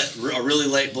was a really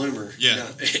late bloomer. Yeah.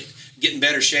 Getting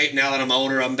better shape now that I'm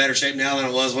older. I'm in better shape now than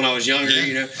I was when I was younger.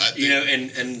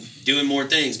 And doing more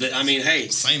things. But I mean, hey,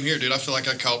 same here, dude. I feel like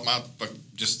I caught my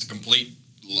just a complete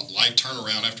life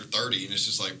turnaround after 30, and it's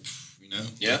just like,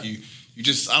 like you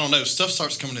just, I don't know, stuff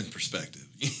starts coming into perspective.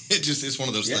 It's one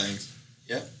of those things.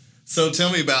 Yeah. So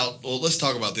tell me about, let's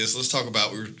talk about this. Let's talk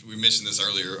about, we mentioned this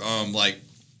earlier, like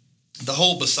the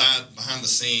whole behind the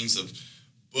scenes of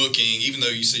booking, even though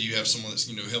you said you have someone that's,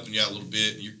 helping you out a little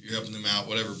bit, you're helping them out,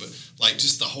 whatever, but like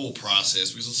just the whole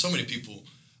process, because so many people,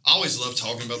 I always love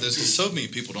talking about this because so many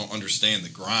people don't understand the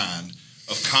grind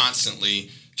of constantly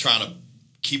trying to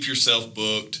keep yourself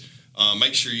booked,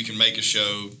 make sure you can make a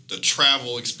show, the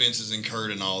travel expenses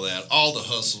incurred and all that, all the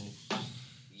hustle.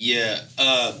 Yeah.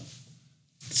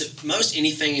 Most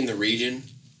anything in the region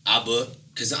I book,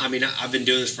 because I mean, I've been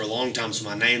doing this for a long time, so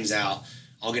my name's out.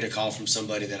 I'll get a call from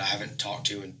somebody that I haven't talked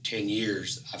to in 10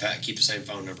 years. I've had to keep the same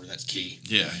phone number. That's key.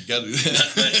 Yeah, you got to do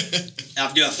that. But I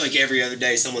feel like every other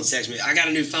day someone texts me, I got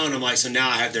a new phone. I'm like, so now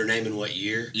I have their name and what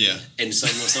year. Yeah. And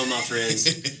some of my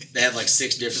friends, they have like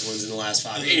 6 different ones in the last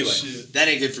 5 years. Anyway, that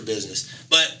ain't good for business.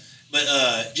 But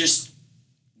just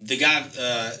the guy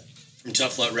from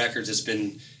Tough Luck Records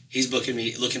he's booking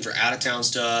me, looking for out-of-town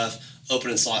stuff,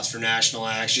 opening slots for national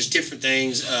acts, just different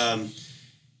things. And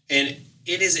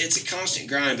it's a constant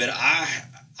grind, but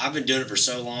I've been doing it for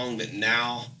so long that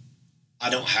now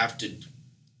if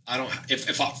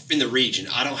I'm in the region,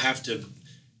 I don't have to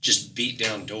just beat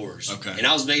down doors. Okay. And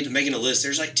I was making a list.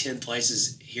 There's like 10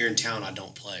 places here in town I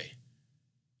don't play.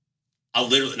 I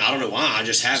don't know why, I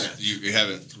just haven't. You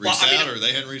haven't reached out, or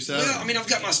they hadn't reached out? Well, I mean, I've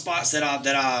got my spots that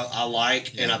I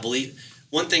like, and I believe.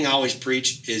 One thing I always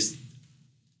preach is,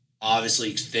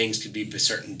 obviously, things could be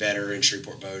certain better in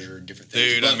Shreveport-Bossier, different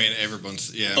things. Dude, I mean,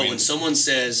 everyone's, when someone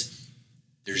says,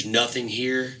 there's nothing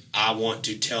here, I want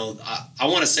to I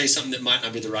want to say something that might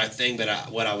not be the right thing,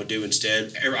 but what I would do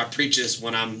instead, I preach this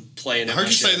when I'm playing at I heard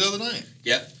you shows. say the other night.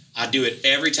 Yep. I do it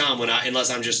every time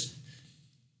unless I'm just,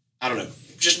 I don't know,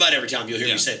 just about every time you'll hear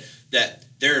me say that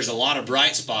there's a lot of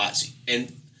bright spots,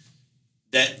 and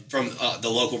that from the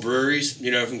local breweries,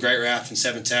 from Great Raft and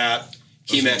Seventh Tap,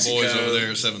 Key Mexico. Boys over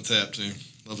there at Seventh Tap too.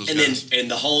 Love those guys. And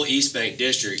the whole East Bank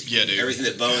district. Yeah, dude. Everything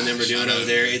that Bo and them are doing over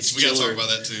there, it's we got to talk about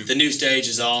that too. The new stage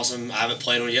is awesome. I haven't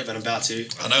played on it yet, but I'm about to.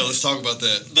 I know. Let's talk about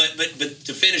that. But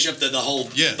to finish up the whole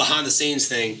behind the scenes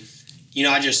thing,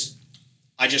 I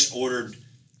just ordered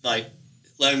like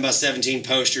 11 by 17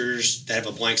 posters that have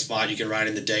a blank spot. You can write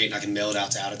in the date, and I can mail it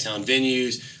out to out of town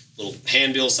venues. Little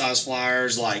handbill size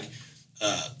flyers, like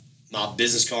my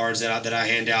business cards that I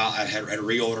hand out. I had to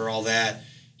reorder all that.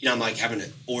 I'm like having to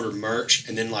order merch,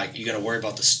 and then like you got to worry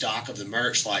about the stock of the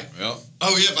merch. Like, well,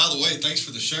 oh yeah. By the way, thanks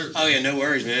for the shirt. Oh yeah, no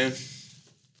worries, man.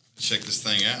 Check this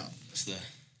thing out. It's my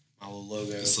little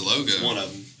logo. It's the logo. It's one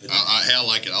of them. I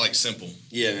like it. I like simple.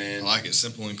 Yeah, man. I like it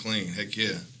simple and clean. Heck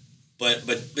yeah. But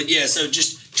yeah. So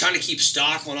just trying to keep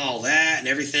stock on all that and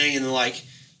everything, and then like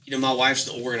my wife's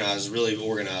really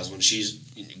organized when she's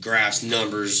graphs,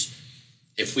 numbers.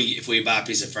 If we buy a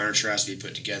piece of furniture, it has to be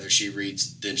put together. She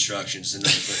reads the instructions and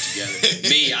then put together.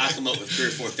 Me, I come up with 3 or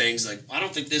 4 things like, I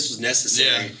don't think this was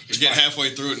necessary. Yeah, you get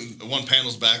halfway through it and one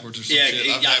panel's backwards or some shit.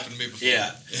 That happened to me before.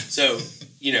 Yeah. So,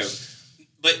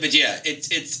 but yeah,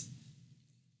 it's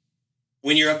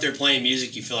when you're up there playing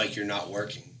music, you feel like you're not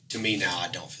working. To me now, I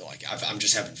don't feel like I'm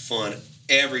just having fun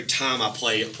every time I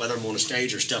play, whether I'm on a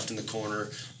stage or stuffed in the corner.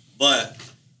 But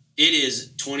it is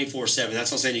 24/7.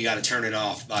 That's what I'm saying. You got to turn it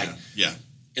off. Like, yeah.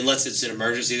 Unless it's an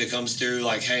emergency that comes through,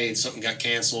 like, hey, something got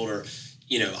canceled, or,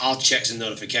 I'll check some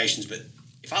notifications. But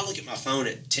if I look at my phone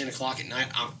at 10 o'clock at night,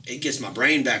 it gets my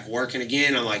brain back working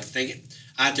again. I'm like thinking,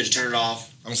 I have to just turn it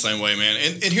off. I'm the same way, man.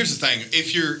 And here's the thing: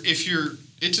 if you're,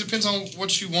 it depends on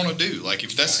what you want to do. Like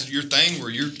if that's your thing, where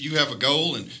you have a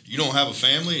goal and you don't have a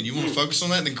family and you want to focus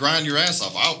on that, then grind your ass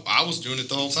off. I was doing it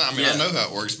the whole time. I mean, I know how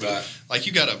it works, but like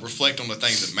you got to reflect on the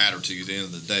things that matter to you at the end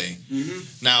of the day.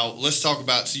 Mm-hmm. Now let's talk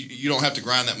about. So you don't have to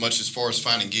grind that much as far as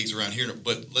finding gigs around here,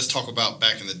 but let's talk about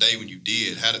back in the day when you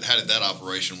did. How did that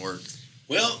operation work?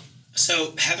 Well,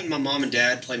 so having my mom and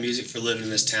dad play music for a living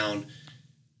in this town,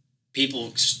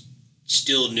 people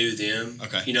still knew them.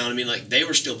 Okay. You know what I mean? Like they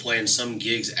were still playing some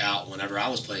gigs out whenever I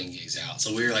was playing gigs out.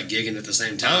 So we were like gigging at the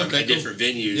same time at different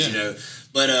venues,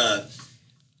 But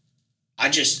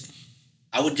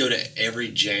I would go to every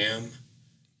jam,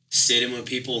 sit in with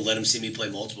people, let them see me play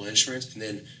multiple instruments. And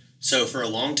then, so for a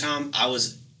long time, I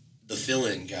was the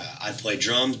fill-in guy. I'd play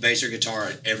drums, bass, or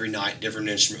guitar every night, different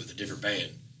instrument with a different band,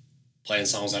 playing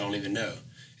songs I don't even know.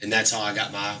 And that's how I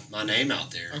got my name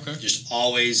out there. Okay. Just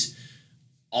always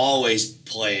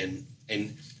playing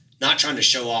and not trying to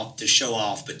show off,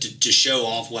 but to show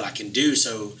off what I can do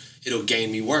so it'll gain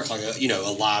me work, like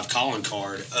a live calling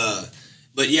card.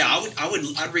 But yeah,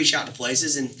 I'd reach out to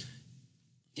places, and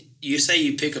you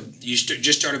say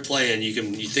just started playing, you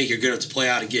think you're good enough to play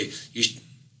out a gig. You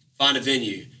find a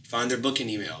venue, find their booking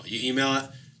email, you email it,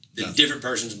 the different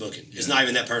person's booking. It's not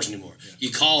even that person anymore. Yeah. You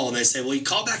call and they say, well, you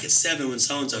call back at 7 when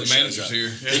so-and-so shows up. The manager's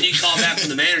here. Yeah. Then you call back from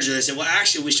the manager. They say, well,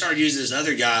 actually, we started using this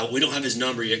other guy. We don't have his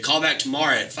number yet. Call back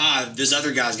tomorrow at 5. This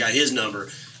other guy's got his number.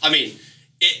 I mean,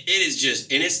 it is just,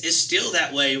 and it's still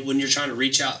that way when you're trying to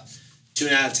reach out to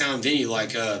an out-of-town venue.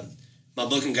 Like my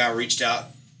booking guy reached out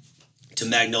to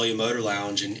Magnolia Motor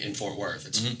Lounge in Fort Worth.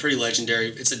 It's pretty legendary.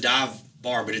 It's a dive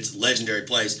bar, but it's a legendary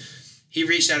place. He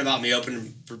reached out about me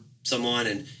opening for someone,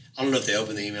 and I don't know if they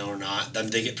open the email or not.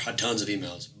 They get tons of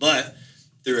emails. But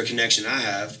through a connection I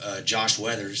have, Josh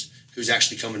Weathers, who's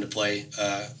actually coming to play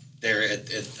there at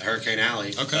Hurricane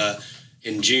Alley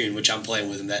in June, which I'm playing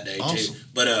with him that day too.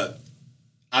 But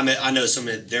I know some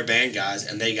of their band guys,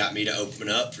 and they got me to open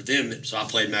up for them. So I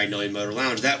played Magnolia Motor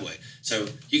Lounge that way. So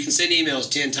you can send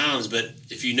emails 10 times, but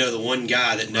if you know the one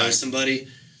guy that knows somebody,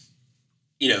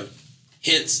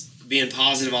 hence being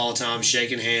positive all the time,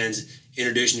 shaking hands,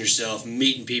 introducing yourself,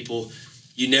 meeting people.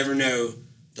 You never know,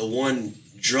 the one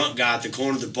drunk guy at the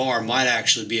corner of the bar might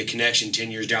actually be a connection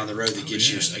 10 years down the road that gets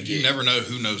you a gig. You never know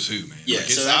who knows who, man. Yeah,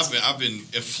 I've been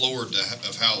floored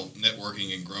of how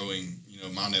networking and growing,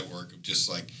 my network of just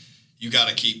like, you got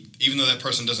to keep, even though that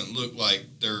person doesn't look like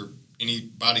they're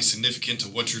anybody significant to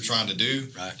what you're trying to do,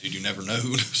 right? Dude, you never know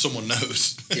who someone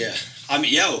knows. Yeah, I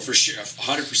mean, for sure,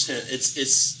 100%.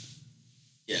 It's.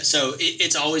 Yeah, so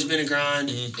it's always been a grind.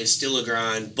 Mm-hmm. It's still a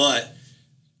grind, but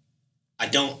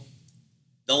the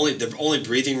only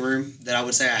breathing room that I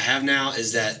would say I have now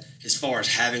is that as far as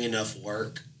having enough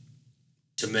work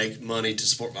to make money to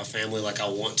support my family like I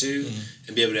want to,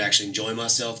 and be able to actually enjoy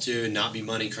myself too, and not be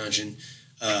money crunching.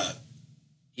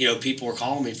 People are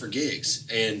calling me for gigs,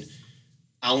 and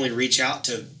I only reach out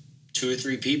to 2 or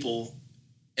 3 people,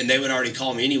 and they would already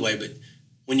call me anyway, but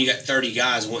when you got 30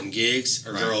 guys wanting gigs,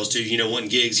 or girls too, wanting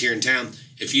gigs here in town,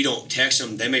 if you don't text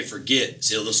them, they may forget,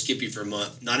 so they'll skip you for a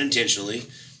month, not intentionally.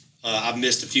 I've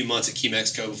missed a few months at Key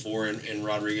Mexico before, and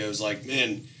Rodrigo was like,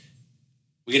 man,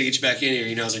 we got to get you back in here.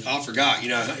 I was like, oh, I forgot,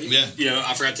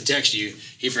 I forgot to text you.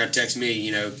 He forgot to text me,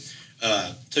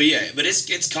 So yeah, but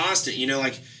it's constant,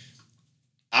 like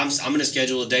I'm going to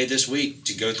schedule a day this week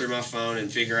to go through my phone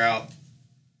and figure out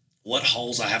what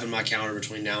holes I have in my calendar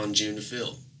between now and June to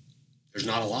fill. There's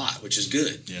not a lot, which is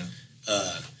good. Yeah.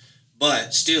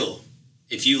 But still,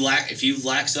 if you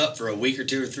lax up for a week or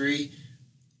 2 or 3,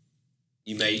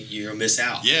 you're gonna miss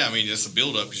out. Yeah, I mean it's a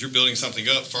build up because you're building something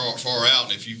up far out,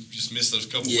 and if you just miss those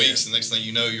couple weeks, the next thing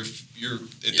you know, you're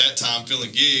at that time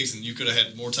filling gigs, and you could have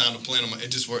had more time to plan them.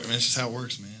 It just works. It's just how it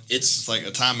works, man. It's like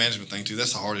a time management thing too.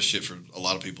 That's the hardest shit for a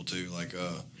lot of people too. Like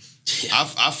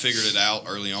I figured it out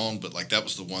early on, but like that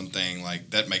was the one thing like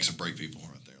that makes or break people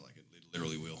right there. Like it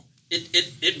literally will.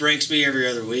 It breaks me every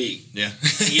other week. Yeah.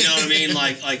 You know what I mean?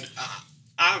 Like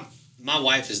my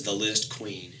wife is the list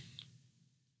queen.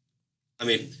 I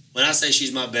mean, when I say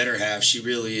she's my better half, she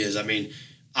really is. I mean,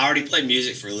 I already played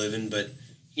music for a living, but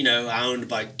I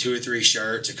owned like 2 or 3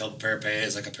 shirts, a couple pair of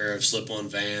pants, like a pair of slip-on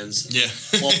Vans. Yeah.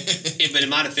 Well, but in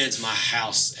my defense, my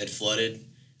house had flooded,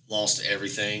 lost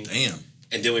everything. Damn.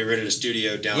 And then we rented a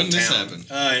studio downtown. When did this happen? In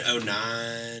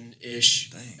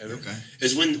 2009-ish. Dang, okay. It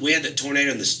was when we had that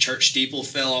tornado and this church steeple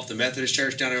fell off the Methodist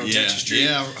church down there on Texas Street.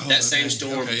 Yeah. That same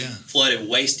storm flooded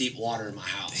waist-deep water in my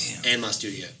house and my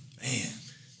studio. Man.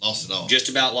 Lost it all. Just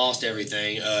about lost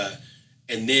everything.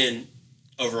 And then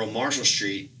over on Marshall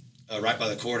Street, right by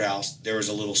the courthouse, there was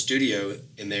a little studio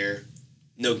in there,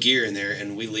 no gear in there,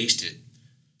 and we leased it.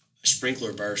 A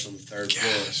sprinkler burst on the 3rd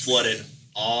floor, flooded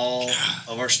all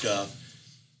of our stuff.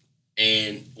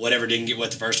 And whatever didn't get wet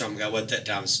the first time got wet that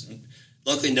time.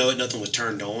 Luckily, nothing was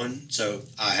turned on, so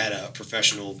I had a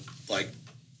professional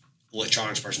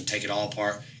electronics person take it all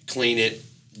apart, clean it,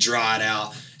 dry it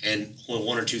out, and only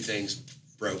 1 or 2 things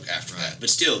broke after that. But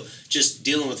still, just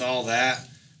dealing with all that.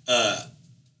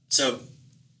 So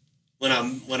when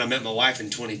I met my wife in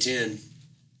 2010,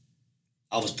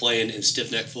 I was playing in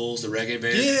Stiff Neck Fools, the reggae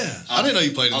band. Yeah, I didn't know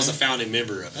you played in I was a founding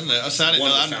member of it.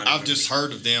 I've just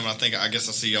heard of them. I guess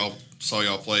I saw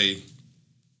y'all play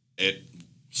at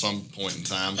some point in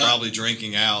time, probably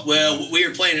drinking out. Well, we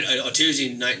were playing a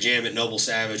Tuesday night jam at Noble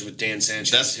Savage with Dan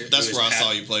Sanchez. That's where I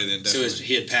saw you play then. Definitely. So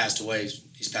he had passed away.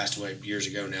 He's passed away years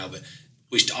ago now, but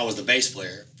I was the bass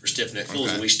player for Stiff Neck Fools,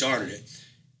 Okay. and we started it.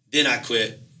 Then I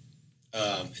quit.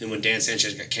 And when Dan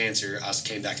Sanchez got cancer, I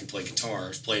came back and played guitar. I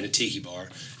was playing a tiki bar,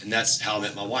 and that's how I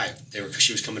met my wife.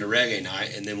 She was coming to reggae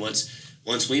night, and then once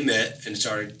we met and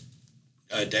started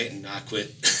dating, I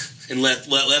quit and left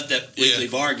that weekly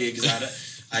bar gig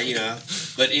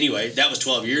because But anyway, that was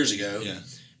 12 years ago. Yeah.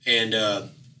 And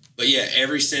but yeah,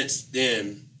 ever since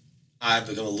then, I've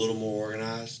become a little more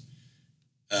organized.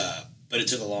 But it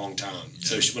took a long time.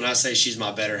 Yeah. So when I say she's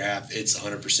my better half, it's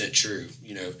 100% true.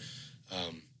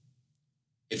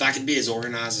 If I could be as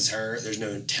organized as her, there's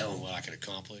no telling what I could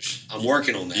accomplish. I'm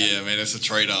working on that. Yeah, man, it's a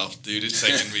trade-off, dude. It's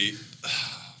taken me,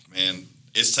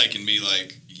 it's taken me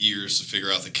like years to figure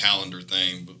out the calendar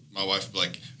thing. But my wife would be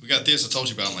like, "We got this." I told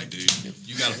you about it. I'm like, dude,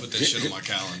 you got to put that shit on my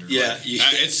calendar. Yeah.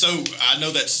 It's so, I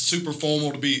know that's super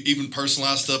formal to be even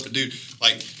personalized stuff, but dude,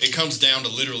 like, it comes down to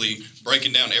literally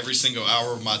breaking down every single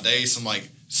hour of my day. So I'm like,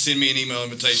 send me an email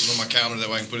invitation on my calendar that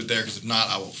way I can put it there, because if not,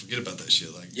 I will forget about that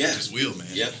shit. Like, I just will, man.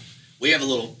 Yep. We have a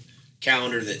little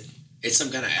calendar that it's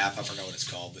some kind of app. I forgot what it's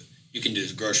called, but you can do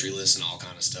grocery lists and all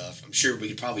kind of stuff. I'm sure we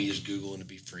could probably use Google and it'd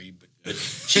be free, but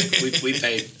we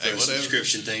paid for a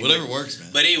subscription thing. Whatever works, man.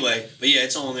 But anyway,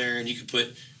 it's on there, and you can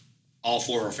put all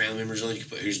 4 of our family members on it. You can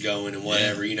put who's going and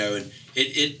whatever, and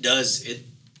it does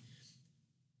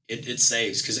it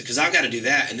saves because I've got to do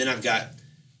that, and then I've got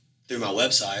through my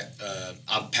website.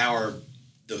 I power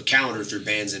the calendar through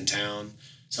Bands in Town.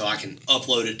 So I can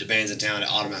upload it to Bands in Town. It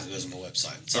automatically goes on my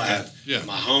website. So I have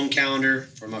my home calendar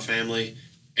for my family,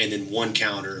 and then one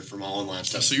calendar for my online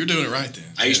stuff. So you're doing it right then.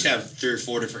 I used to have 3 or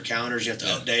 4 different calendars. You have to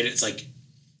update it. It's like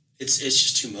it's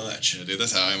just too much. Yeah, dude,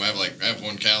 that's how I am. I have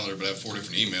one calendar, but I have 4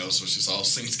 different emails, so it's just all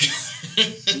synced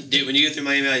together. Dude, when you get through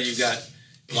my email, you've got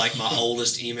like my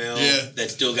oldest email that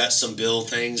still got some bill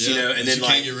things, and then you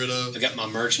can't get rid of. I got my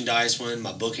merchandise one,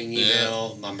 my booking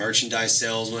email, my merchandise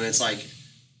sales one. It's like.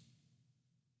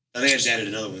 I think I just added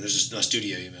another one. There's just my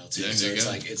studio email too. Yeah, so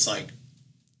it's like.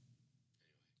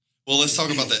 Well, let's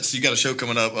talk about that. So you got a show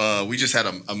coming up. We just had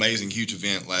an amazing, huge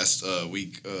event last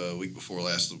week before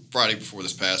last, Friday before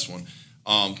this past one,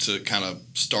 to kind of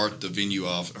start the venue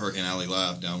off, Hurricane Alley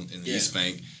Live down in the East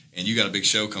Bank, and you got a big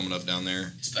show coming up down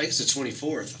there. It's the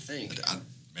 24th, I think.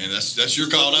 Man, that's your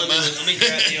call, not mine. Let me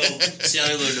grab the old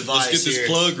cellular device. Let's get this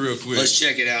plug real quick. Let's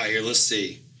check it out here. Let's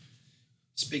see.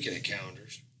 Speaking of calendars.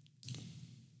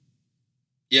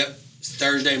 Yep, it's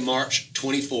Thursday, March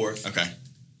 24th. Okay.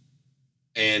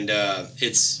 And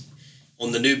it's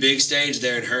on the new big stage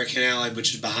there in Hurricane Alley,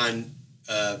 which is behind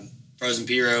Frozen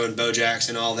Pyro and Bo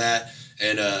Jackson, all that.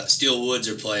 And Steel Woods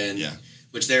are playing,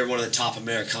 which they're one of the top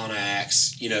Americana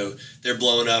acts. They're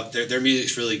blowing up. Their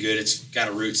music's really good. It's got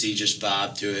a rootsy just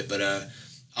vibe to it. But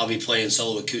I'll be playing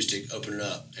solo acoustic, opening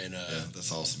up. And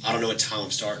that's awesome. I don't know what time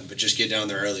I'm starting, but just get down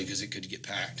there early because it could get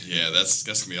packed. Yeah, that's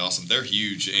gonna be awesome. They're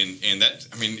huge, and that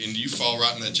and you fall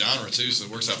right in that genre too, so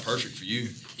it works out perfect for you.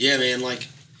 Yeah, man. Like,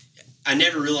 I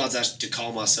never realized I should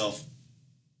call myself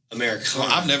Americana.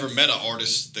 Well, I've never met an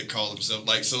artist that called himself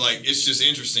it's just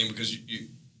interesting because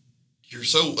you're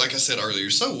so, like I said earlier,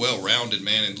 you're so well rounded,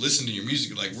 man, and listen to your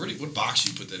music. Like, what box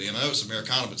you put that in? I know it's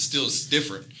Americana, but still it's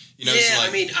different.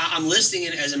 I'm listing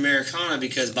it as Americana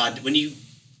because when you,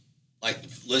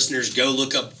 listeners, go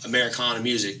look up Americana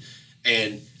music,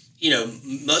 and,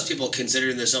 most people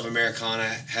considering themselves Americana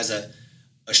has a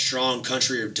strong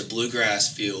country to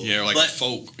bluegrass feel. Yeah,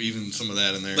 folk, even some of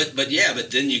that in there. But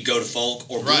then you go to folk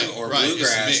or bluegrass.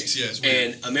 It's a mix. Yeah,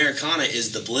 and Americana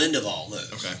is the blend of all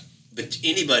those. Okay. But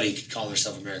anybody could call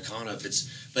themselves Americana if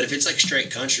it's like straight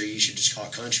country, you should just call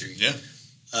it country. Yeah.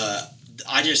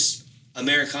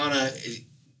 Americana,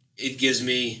 it gives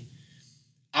me,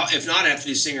 if not, I have to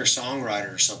do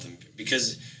singer-songwriter or something,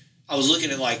 because I was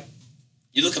looking at,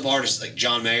 you look up artists like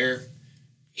John Mayer,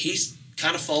 he's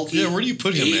kind of folky. Yeah, where do you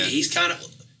put him at? He's kind of,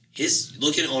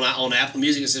 looking on Apple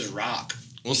Music, it says rock.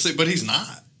 Well, see, but he's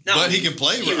not. No, but he can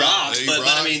play he rock. Rocks, he but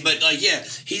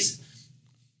rocks.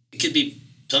 it could be,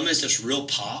 some of it's just real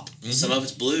pop, some of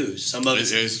it's blues, some of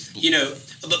it's,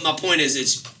 but my point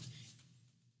is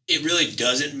it really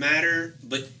doesn't matter,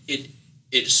 but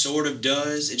it sort of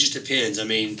does. It just depends.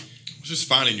 It's just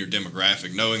finding your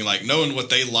demographic, knowing what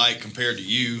they like compared to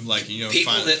you,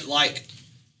 people that like.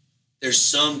 There's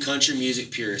some country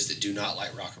music purists that do not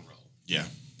like rock and roll. Yeah,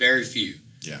 very few.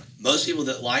 Yeah, most people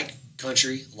that like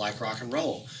country like rock and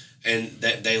roll, and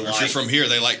that they like. If you're from here,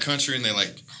 they like country and they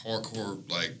like hardcore,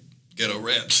 ghetto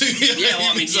raps.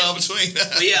 It's all between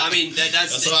that. But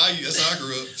that's how I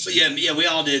grew up. But yeah, we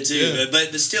all did too. Yeah.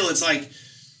 But still, it's like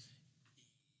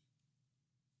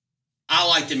I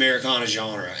like the Americana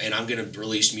genre, and I'm going to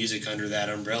release music under that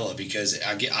umbrella because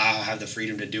I have the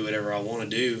freedom to do whatever I want to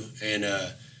do. And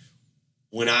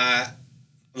when I'm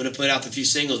going to put out the few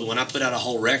singles, but when I put out a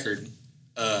whole record,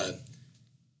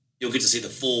 you'll get to see the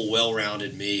full,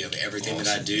 well-rounded me of everything that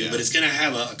I do. Yeah. But it's going to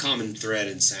have a common thread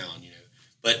in sound,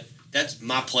 But that's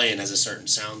my playing has a certain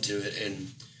sound to it,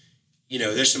 and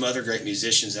there's some other great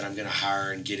musicians that I'm going to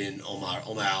hire and get in on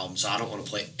my album. So I don't want to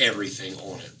play everything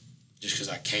on it just because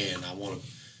I can. I want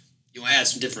to add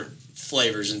some different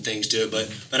flavors and things to it,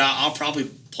 but I'll probably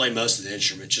play most of the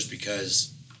instruments just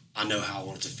because I know how I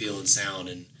want it to feel and sound,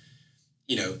 and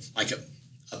like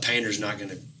a painter's not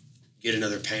going to get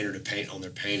another painter to paint on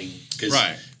their painting,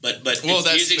 right. But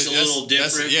music's a little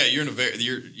different. Yeah,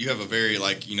 you have a very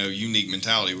unique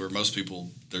mentality where most people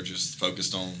they're just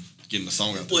focused on getting the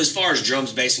song out there. Well, as far as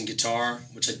drums, bass, and guitar,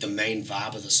 which is like the main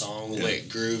vibe of the song, the way it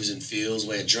grooves and feels,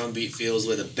 the way a drum beat feels, the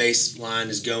way the bass line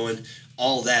is going,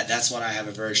 all that's what I have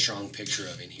a very strong picture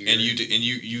of in here. And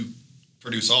you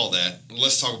produce all that. Well,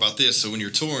 let's talk about this. So when you're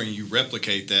touring, you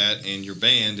replicate that, and your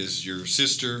band is your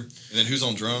sister, and then who's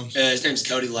on drums? His name's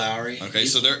Cody Lowry. Okay,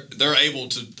 so they're able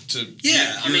to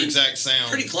get your exact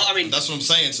sound. Pretty close. I mean, that's what I'm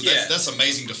saying. So that's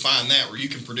amazing to find that where you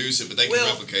can produce it, but they can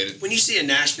replicate it. When you see a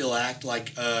Nashville act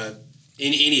like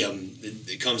any of them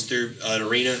that comes through an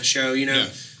arena show,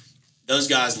 those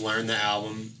guys learn the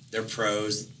album. They're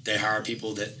pros. They hire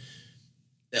people that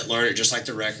learn it just like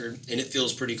the record, and it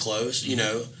feels pretty close,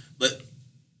 But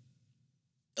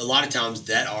a lot of times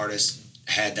that artist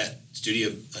had a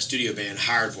studio band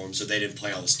hired for him, so they didn't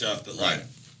play all the stuff. But like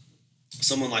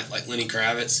someone like Lenny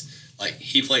Kravitz, like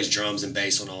he plays drums and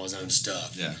bass on all his own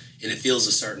stuff, and it feels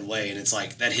a certain way. And it's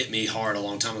like that hit me hard a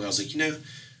long time ago. I was like,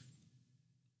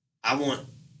 I want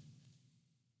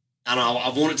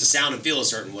it to sound and feel a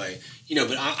certain way,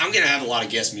 But I'm gonna have a lot of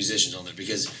guest musicians on there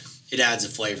because it adds a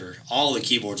flavor. All the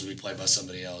keyboards will be played by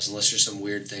somebody else, unless there's some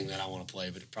weird thing that I want to play,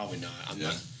 but probably not. I'm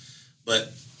not.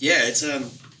 But it's you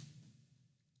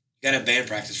gotta have band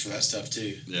practice for that stuff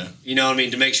too. Yeah. You know what I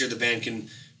mean? To make sure the band can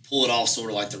pull it off sort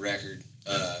of like the record.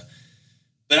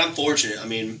 But I'm fortunate. I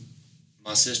mean,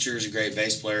 my sister is a great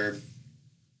bass player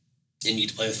and you get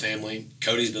to play with family.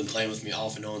 Cody's been playing with me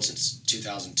off and on since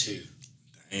 2002.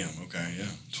 Damn, okay, yeah.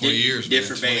 20 years,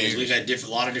 Different man. bands. We've had a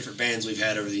lot of different bands we've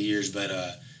had over the years, but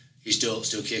he's still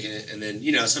kicking it. And then,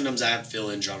 sometimes I have to fill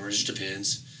in drummers. It just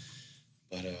depends.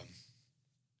 But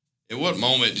at what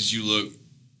moment did you look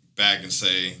back and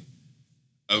say,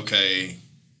 okay,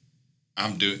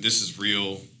 this is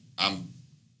real. I'm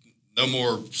no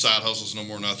more side hustles, no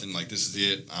more nothing. Like, this is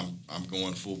it. I'm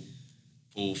going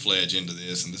full-fledged into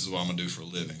this, and this is what I'm going to do for a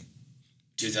living.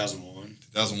 2001.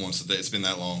 2001, so it's been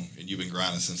that long, and you've been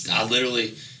grinding since then. I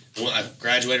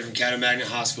graduated from Caddo Magnet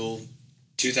High School,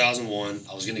 2001.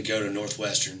 I was going to go to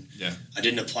Northwestern. Yeah. I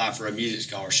didn't apply for a music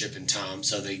scholarship in time,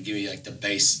 so they give me like the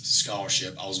base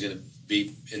scholarship. I was going to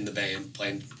be in the band,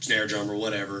 playing snare drum or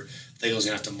whatever. I think I was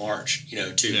going to have to march,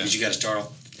 too, because you got to start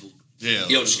off. Yeah.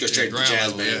 You don't just go straight to the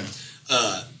jazz level, band.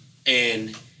 Yeah.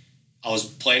 And I was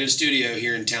playing in a studio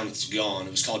here in town that's gone.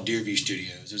 It was called Deerview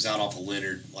Studios. It was out off of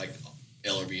Leonard, like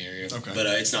Ellerby area. Okay. But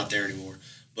it's not there anymore.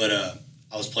 But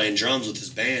I was playing drums with this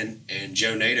band, and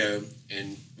Joe Nato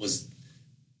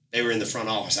they were in the front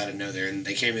office. I didn't know there, and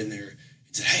they came in there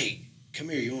and said, "Hey, come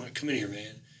here. You want to come in here,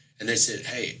 man?" And they said,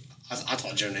 "Hey," I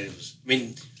thought Joe Nato was. I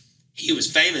mean, he was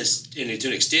famous to an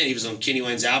extent. He was on Kenny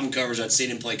Wayne's album covers. I'd seen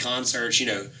him play concerts,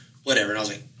 whatever. And I was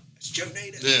like, "It's Joe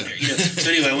Nato." Yeah.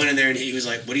 So anyway, I went in there, and he was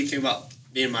like, "What do you think about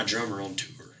being my drummer on tour?"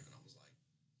 And I was like,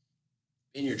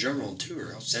 "Being your drummer on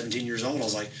tour?" I was 17 years old. I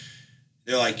was like,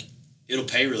 they're like, "It'll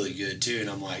pay really good too." And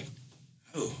I'm like,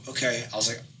 "Oh, okay." I was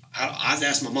like, I've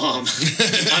asked my mom.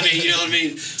 I mean, you know what I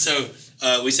mean? So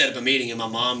we set up a meeting, and my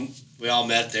mom, we all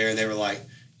met there, and they were like,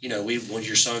 we want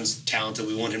your son's talented.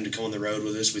 We want him to come on the road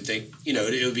with us. We think,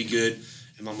 it would be good.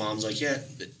 And my mom's like, yeah,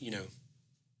 but,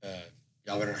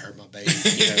 y'all better hurt my baby,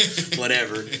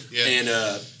 whatever. Yeah. And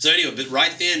so anyway, but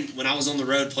right then, when I was on the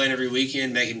road playing every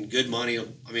weekend, making good money,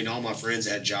 I mean, all my friends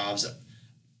had jobs.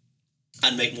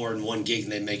 I'd make more in one gig than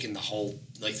they make in the whole,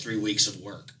 3 weeks of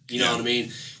work. You know what I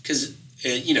mean? Because,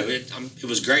 it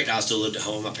was great. I still lived at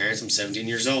home with my parents. I'm 17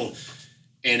 years old.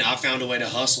 And I found a way to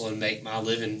hustle and make my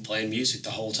living playing music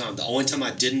the whole time. The only time I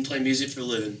didn't play music for a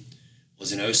living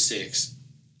was in 2006.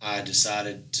 I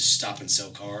decided to stop and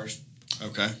sell cars.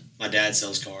 Okay. My dad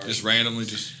sells cars. Just randomly,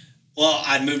 Well,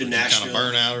 I'd moved to Nashville. Kind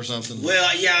of burnout or something?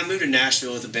 Well, yeah, I moved to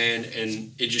Nashville with a band,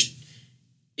 and it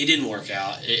didn't work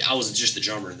out. I was just the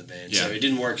drummer in the band, so it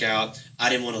didn't work out. I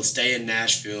didn't want to stay in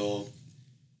Nashville.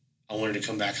 I wanted to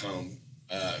come back home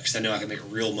because I knew I could make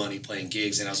real money playing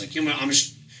gigs, and I was like, I'm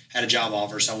just had a job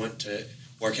offer, so I went to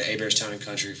work at Hebert's Town and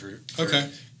Country for Okay.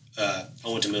 I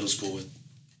went to middle school with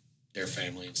their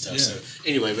family and stuff. Yeah. So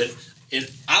anyway, but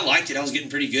I liked it. I was getting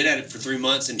pretty good at it for 3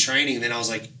 months in training, and then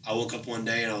I woke up one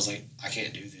day and I was like, I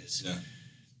can't do this.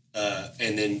 Yeah.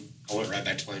 And then I went right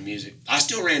back to playing music. I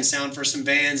still ran sound for some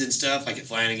bands and stuff, like at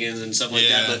Flanagan's and stuff like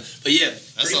that. But yeah,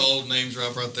 that's an old name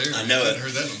drop right there. I know I it. haven't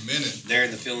heard that in a minute. There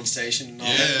in the filling station and all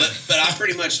that. But I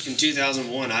pretty much in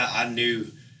 2001, I knew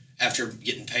after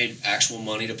getting paid actual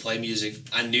money to play music,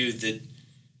 I knew that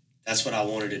that's what I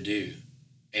wanted to do.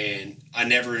 And I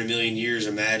never in a million years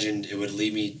imagined it would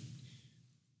lead me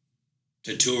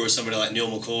to tour with somebody like Neil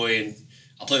McCoy, and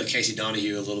I'll play with Casey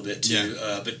Donahue a little bit too.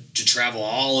 Yeah. But to travel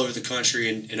all over the country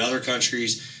and in other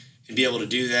countries and be able to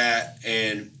do that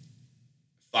and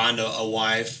find a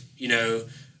wife, and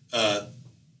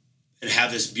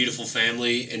have this beautiful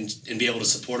family and be able to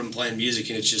support them playing music,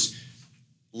 and it's just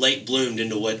late bloomed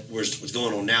into what's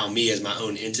going on now, me as my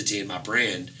own entity and my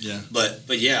brand. Yeah.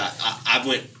 But yeah, I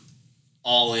went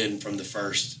all in from the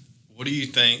first. What do you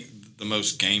think the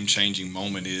most game-changing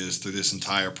moment is through this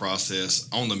entire process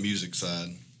on the music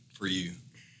side for you?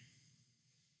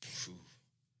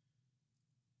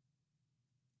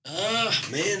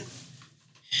 Man.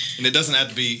 And it doesn't have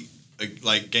to be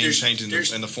like game-changing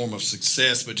in the form of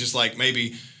success, but just like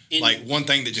maybe like one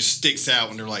thing that just sticks out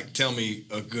when they're like, tell me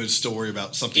a good story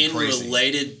about something crazy.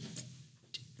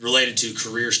 Related to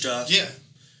career stuff. Yeah.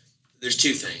 There's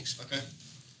two things. Okay.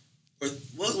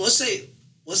 Well, let's say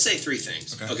three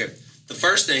things. Okay. The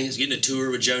first thing is getting a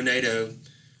tour with Joe Nato.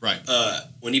 Right.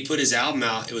 When he put his album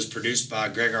out, it was produced by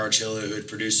Greg Archilla, who had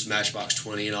produced Matchbox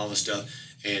 20 and all this stuff.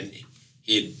 And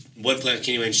he wasn't playing with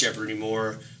Kenny Wayne Shepherd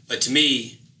anymore. But to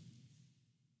me,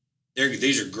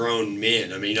 these are grown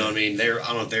men. I mean, you know what I mean? I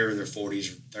don't know if they were in their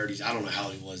 40s or 30s. I don't know how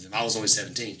old he was then. I was only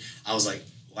 17. I was like,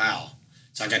 wow.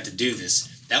 So I got to do this.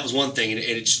 That was one thing, and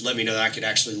it just let me know that I could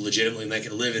actually legitimately make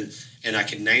it a living, and I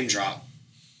could name drop.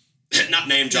 Not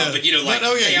name drop, but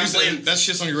hey, I'm playing. That's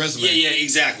just on your resume. Yeah,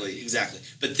 exactly.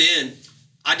 But then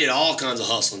I did all kinds of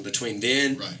hustling between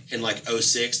then and like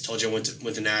 06. Told you I went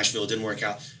to Nashville. It didn't work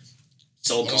out.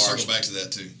 Sold cars. I'll circle back to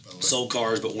that too, by the way. Sold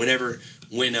cars, but when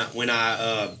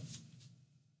I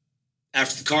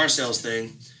after the car sales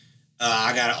thing,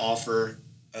 I got an offer.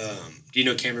 Do you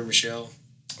know Cameron Michelle?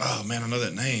 Oh man, I know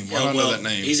that name. Why do I know that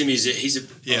name? He's a musician. He's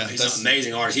an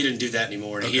amazing artist. He didn't do that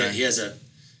anymore. And okay.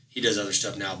 He does other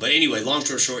stuff now. But anyway, long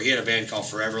story short, he had a band called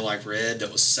Forever Like Red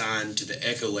that was signed to the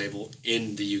Echo label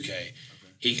in the UK.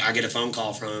 Okay. I get a phone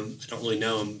call from him. I don't really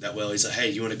know him that well. He's like, hey,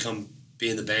 you want to come be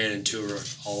in the band and tour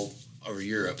all over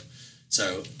Europe?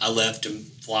 So I left to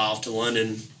fly off to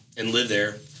London and live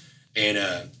there.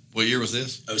 And what year was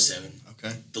this? 07.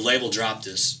 Okay. The label dropped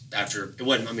us after, it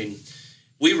wasn't, I mean,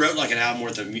 we wrote like an album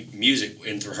worth of music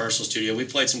in the rehearsal studio. We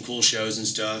played some cool shows and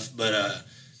stuff, but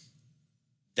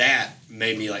that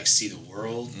made me like see the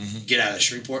world, get out of the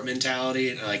Shreveport mentality,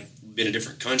 and like been a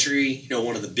different country.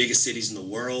 One of the biggest cities in the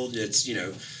world. It's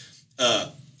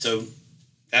so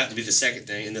that would be the second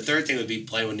thing, and the third thing would be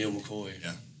playing with Neil McCoy.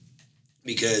 Yeah,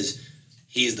 because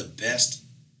he is the best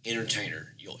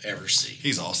entertainer you'll ever see.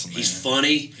 He's awesome. Man. He's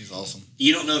funny. He's awesome.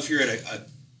 You don't know if you're at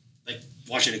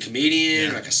watching a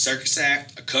comedian, like a circus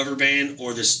act, a cover band,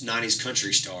 or this 90s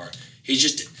country star. He's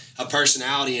just a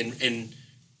personality, and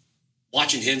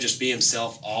watching him just be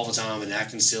himself all the time and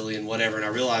acting silly and whatever. And I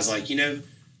realized, I don't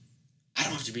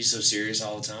have to be so serious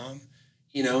all the time,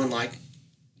 and like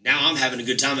now I'm having a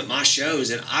good time at my shows,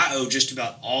 and I owe just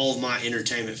about all of my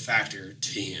entertainment factor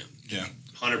to him. Yeah.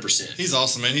 100%. He's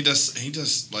awesome, man. He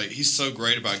does like, he's so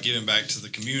great about giving back to the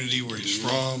community where he's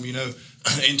from,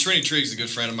 And Trinity Triggs is a good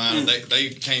friend of mine. And they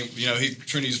came,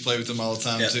 Trinity used to play with them all the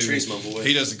time too. Trinity's my boy.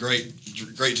 He does a great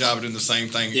job of doing the same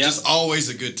thing. Yeah. Just always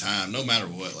a good time, no matter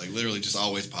what. Like literally just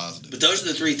always positive. But those are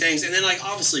the three things. And then like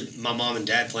obviously my mom and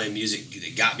dad playing music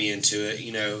that got me into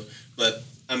it, But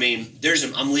I mean,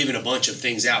 I'm leaving a bunch of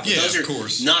things out. But those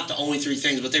are not the only three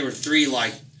things, but they were three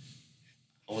like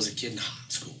I was a kid in high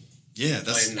school. Yeah,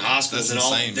 that's in high school. That's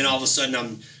insane. Then all of a sudden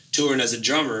I'm touring as a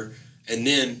drummer, and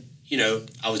then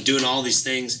I was doing all these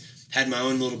things, had my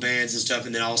own little bands and stuff,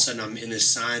 and then all of a sudden I'm in this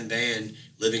signed band,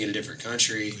 living in a different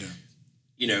country.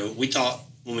 Yeah. We thought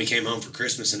when we came home for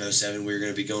Christmas in 07 we were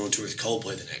going to be going on tour with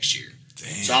Coldplay the next year. Damn.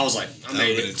 So I was like, I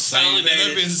made it. Insane.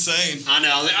 That'd be insane. I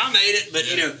know. I made it, but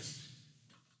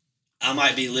I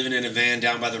might be living in a van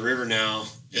down by the river now.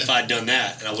 If I'd done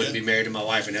that, and I wouldn't be married to my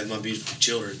wife and have my beautiful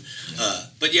children. Yeah.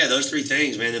 But yeah, those three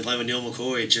things, man. Then playing with Neil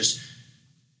McCoy,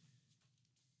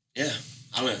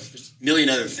 I don't know. There's a million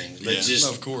other things. But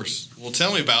of course. Well,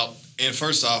 tell me about And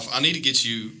first off, I need to get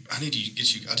you.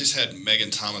 I just had Megan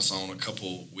Thomas on a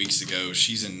couple weeks ago.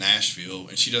 She's in Nashville,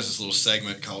 and she does this little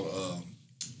segment called,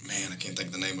 I can't think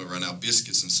of the name of it right now.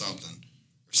 Biscuits and something.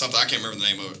 Or something. I can't remember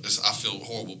the name of it. I feel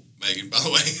horrible, Megan, by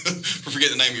the way, for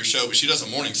forgetting the name of your show. But she does a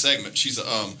morning segment. She's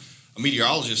a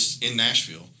meteorologist in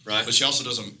Nashville. Right. But she also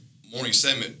does a morning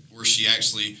segment where she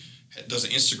actually does an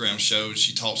Instagram show, and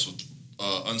she talks with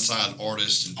unsigned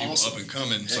artists and people up and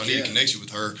coming. So I need to connect you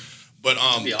with her. But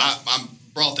awesome. I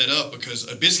brought that up because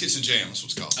Biscuits and Jam is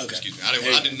what's called. Okay. Excuse me.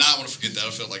 I did not want to forget that. I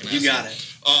felt like an asshole. You got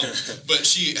it. But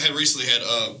she had recently had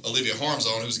Olivia Harms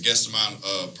on, who was a guest of mine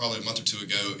probably a month or two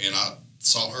ago, and I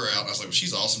saw her out, and I was like, well,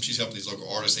 she's awesome. She's helping these local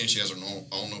artists, and she has her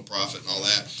own no-profit and all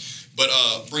that. But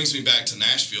brings me back to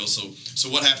Nashville. So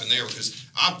what happened there? Because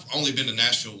I've only been to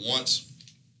Nashville once,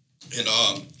 and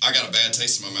I got a bad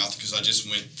taste in my mouth because I just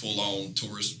went full-on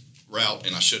tourist route,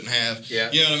 and I shouldn't have. Yeah.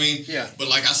 You know what I mean? Yeah. But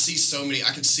like I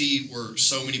could see where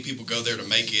so many people go there to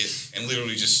make it and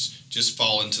literally just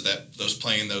fall into those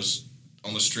playing those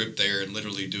on the strip there and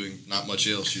literally doing not much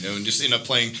else, and just end up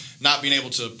playing, not being able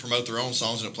to promote their own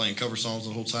songs, end up playing cover songs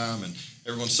the whole time, and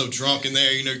everyone's so drunk in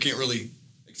there, you can't really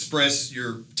express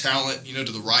your talent,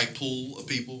 to the right pool of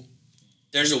people.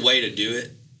 There's a way to do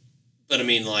it. But I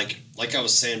mean, like I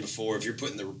was saying before, if you're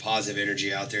putting the positive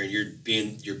energy out there and you're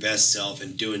being your best self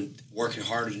and working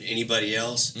harder than anybody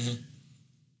else,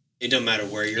 it doesn't matter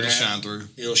where you're at. It'll shine through.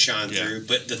 It'll shine through.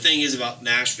 But the thing is about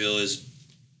Nashville is,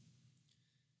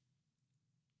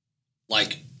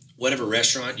 like, whatever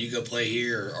restaurant you go play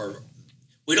here, or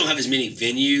we don't have as many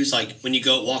venues. Like, when you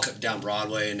walk up and down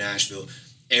Broadway in Nashville,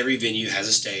 every venue has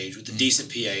a stage with a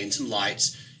decent PA and some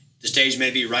lights. The stage may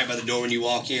be right by the door when you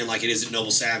walk in, like it is at Noble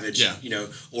Savage,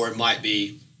 or it might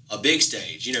be a big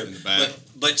stage, In the back.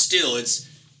 But still, it's,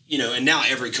 and now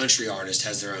every country artist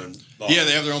has their own bar. Yeah,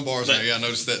 they have their own bars now. Yeah, I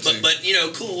noticed that too. But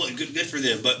cool, good for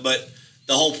them. But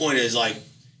the whole point is, like,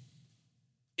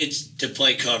 it's to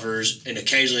play covers, and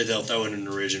occasionally they'll throw in an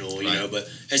original, but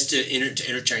it's to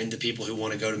entertain the people who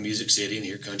want to go to Music City and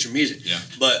hear country music. Yeah.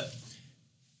 But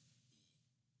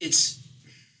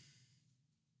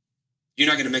you're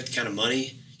not going to make the kind of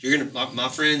money. You're going to, my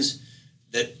friends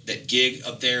that gig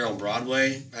up there on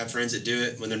Broadway, I have friends that do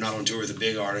it when they're not on tour with a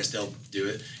big artist, they'll do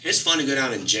it. And it's fun to go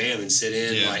down and jam and sit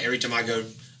in. Yeah. Like, every time I go,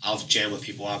 I'll jam with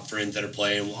people. I have friends that are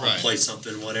playing. I'll Right. play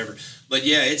something, whatever. But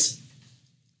yeah, it's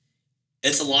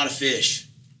a lot of fish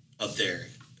up there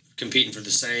competing for the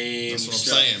same That's what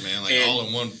stuff. I'm saying, man. Like,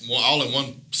 all in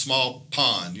one small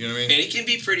pond. You know what I mean? And it can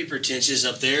be pretty pretentious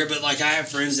up there, but, like, I have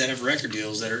friends that have record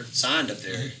deals that are signed up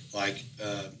there. Mm-hmm. Like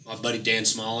my buddy Dan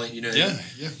Smalley, him? Yeah.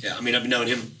 Yeah, I mean, I've known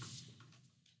him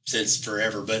since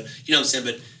forever, but you know what I'm saying?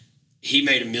 But he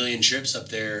made 1 million trips up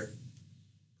there,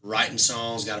 writing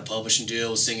songs, got a publishing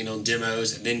deal, singing on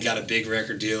demos, and then got a big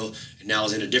record deal, and now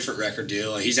is in a different record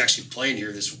deal. He's actually playing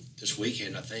here this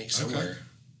weekend, I think, somewhere. Okay.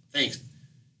 Thanks.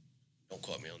 Don't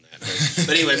quote me on that.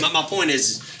 But anyway, my point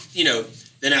is,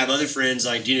 then I have other friends,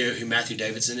 like, do you know who Matthew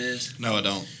Davidson is? No, I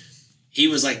don't. He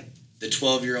was like the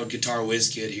 12-year-old guitar whiz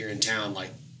kid here in town.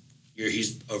 Like,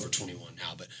 he's over 21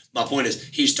 now. But my point is,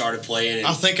 he started playing. And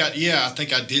I think I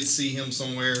did see him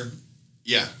somewhere.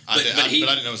 Yeah, but I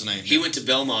didn't know his name. He went to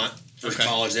Belmont for Okay.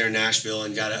 college there in Nashville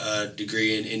and got a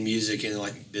degree in music and,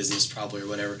 like, business probably or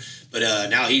whatever. But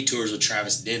now he tours with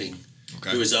Travis Denning,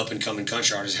 who is up and coming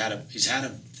country artist. I think he's had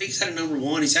a number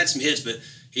one. He's had some hits, but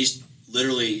he's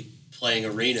literally playing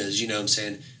arenas. You know what I'm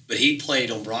saying? But he played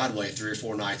on Broadway 3 or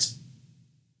 4 nights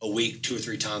a week, 2 or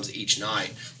 3 times each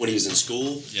night when he was in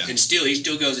school. Yeah. And he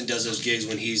still goes and does those gigs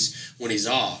when he's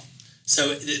off.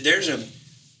 So there's a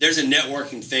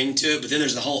networking thing to it, but then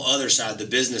there's the whole other side, the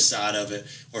business side of it,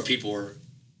 where people are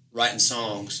writing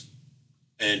songs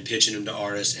and pitching them to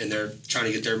artists, and they're trying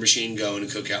to get their machine going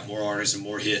and cook out more artists and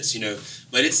more hits,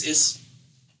 But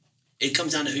it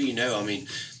comes down to who you know. I mean,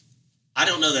 I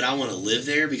don't know that I want to live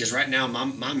there, because right now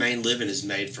my main living is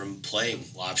made from playing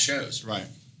live shows. Right.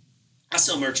 I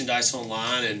sell merchandise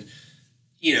online and,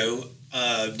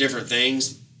 different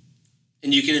things,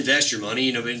 and you can invest your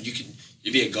money, but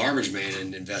you'd be a garbage man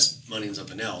and invest money in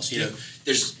something else.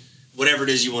 There's whatever it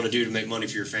is you want to do to make money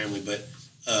for your family, but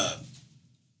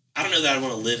I don't know that I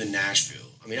want to live in Nashville.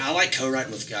 I mean, I like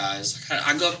co-writing with guys.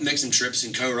 I go up and make some trips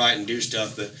and co-write and do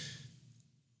stuff, but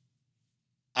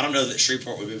I don't know that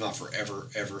Shreveport would be my forever,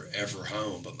 ever, ever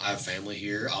home. But I have family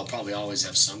here. I'll probably always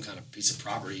have some kind of piece of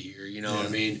property here, you know what I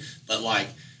mean? But, like,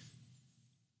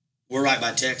 we're right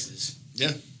by Texas.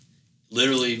 Yeah.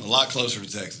 Literally. A lot closer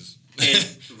to Texas.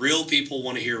 And real people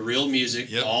want to hear real music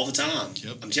all the time.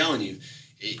 Yep. I'm telling you.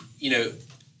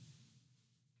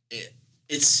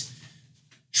 It's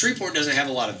Shreveport doesn't have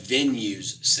a lot of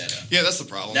venues set up. Yeah, that's the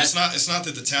problem. That's- It's not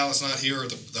that the talent's not here or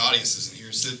the audience isn't here.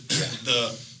 It's that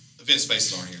the event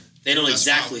spaces aren't here. They don't That's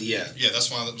exactly, why, yeah. Yeah,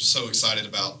 that's why I was so excited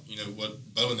about, what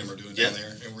Bo and them are doing down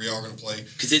there, and we are going to play.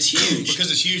 Because it's huge. Because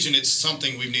it's huge, and it's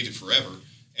something we've needed forever.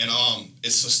 And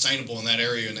it's sustainable in that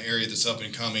area, in the area that's up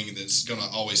and coming, and that's going to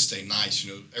always stay nice.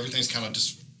 Everything's kind of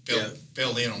just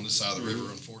fell in on this side of the river,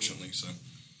 unfortunately. So,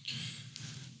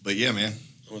 but yeah, man.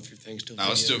 I don't know if your thing's still.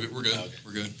 No, it's still good. We're good. Oh, okay.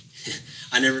 We're good.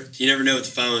 You never know with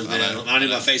the phones, man. I know. When I do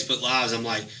my Facebook Lives,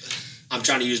 I'm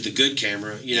trying to use the good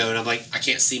camera, and I'm like, I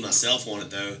can't see myself on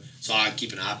it though, so I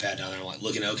keep an iPad down there. I'm like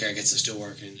looking, okay, I guess it's still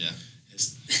working. Yeah.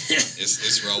 It's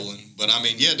It's rolling. But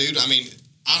yeah, dude,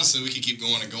 honestly, we could keep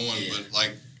going and going, but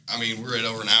we're at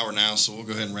over an hour now, so we'll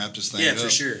go ahead and wrap this thing up. Yeah, for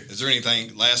sure. Is there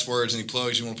anything, last words, any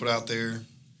plugs you want to put out there?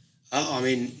 Oh,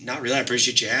 not really. I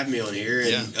appreciate you having me on here.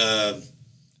 And,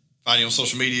 Find you on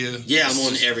social media? Yeah, I'm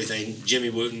on everything. Jimmy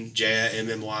Wooten,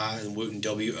 J-I-M-M-Y, and Wooten,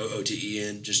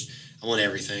 W-O-O-T-E-N. I'm on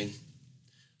everything.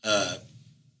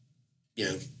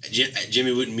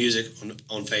 Jimmy Wooten Music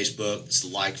on Facebook.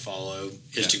 It's follow.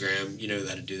 Instagram, you know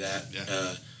how to do that.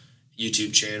 Yeah.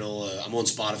 YouTube channel. I'm on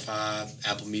Spotify,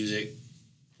 Apple Music,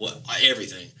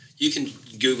 everything. You can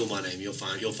Google my name. You'll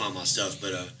find my stuff.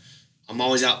 But I'm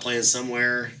always out playing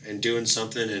somewhere and doing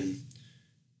something. And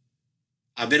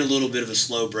I've been a little bit of a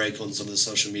slow break on some of the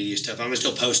social media stuff. I'm gonna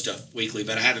still post stuff weekly,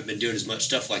 but I haven't been doing as much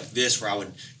stuff like this where I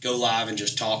would go live and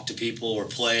just talk to people or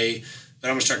play. But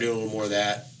I'm gonna start doing a little more of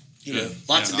that.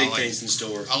 Lots of big things in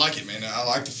store. I like it, man. I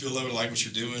like the feel of it. I like what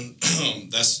you're doing.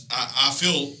 I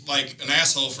feel like an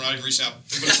asshole for not even reaching out.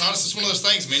 But it's honest, it's one of those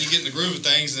things, man. You get in the groove of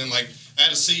things, and then I had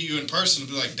to see you in person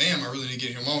and be like, damn, I really need to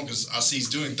get him on because I see he's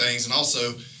doing things, and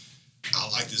also I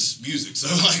like this music. So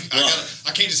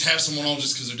I can't just have someone on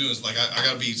just because they're doing it. I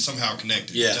got to be somehow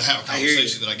connected to have a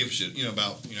conversation that I give a shit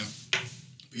about. But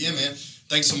yeah, man.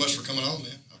 Thanks so much for coming on,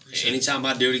 man. Anytime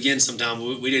I do it again, sometime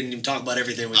we didn't even talk about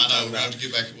everything we talked about. We'll have to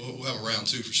get back. We'll have a round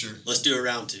two for sure. Let's do a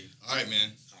round two. All right,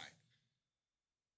 man.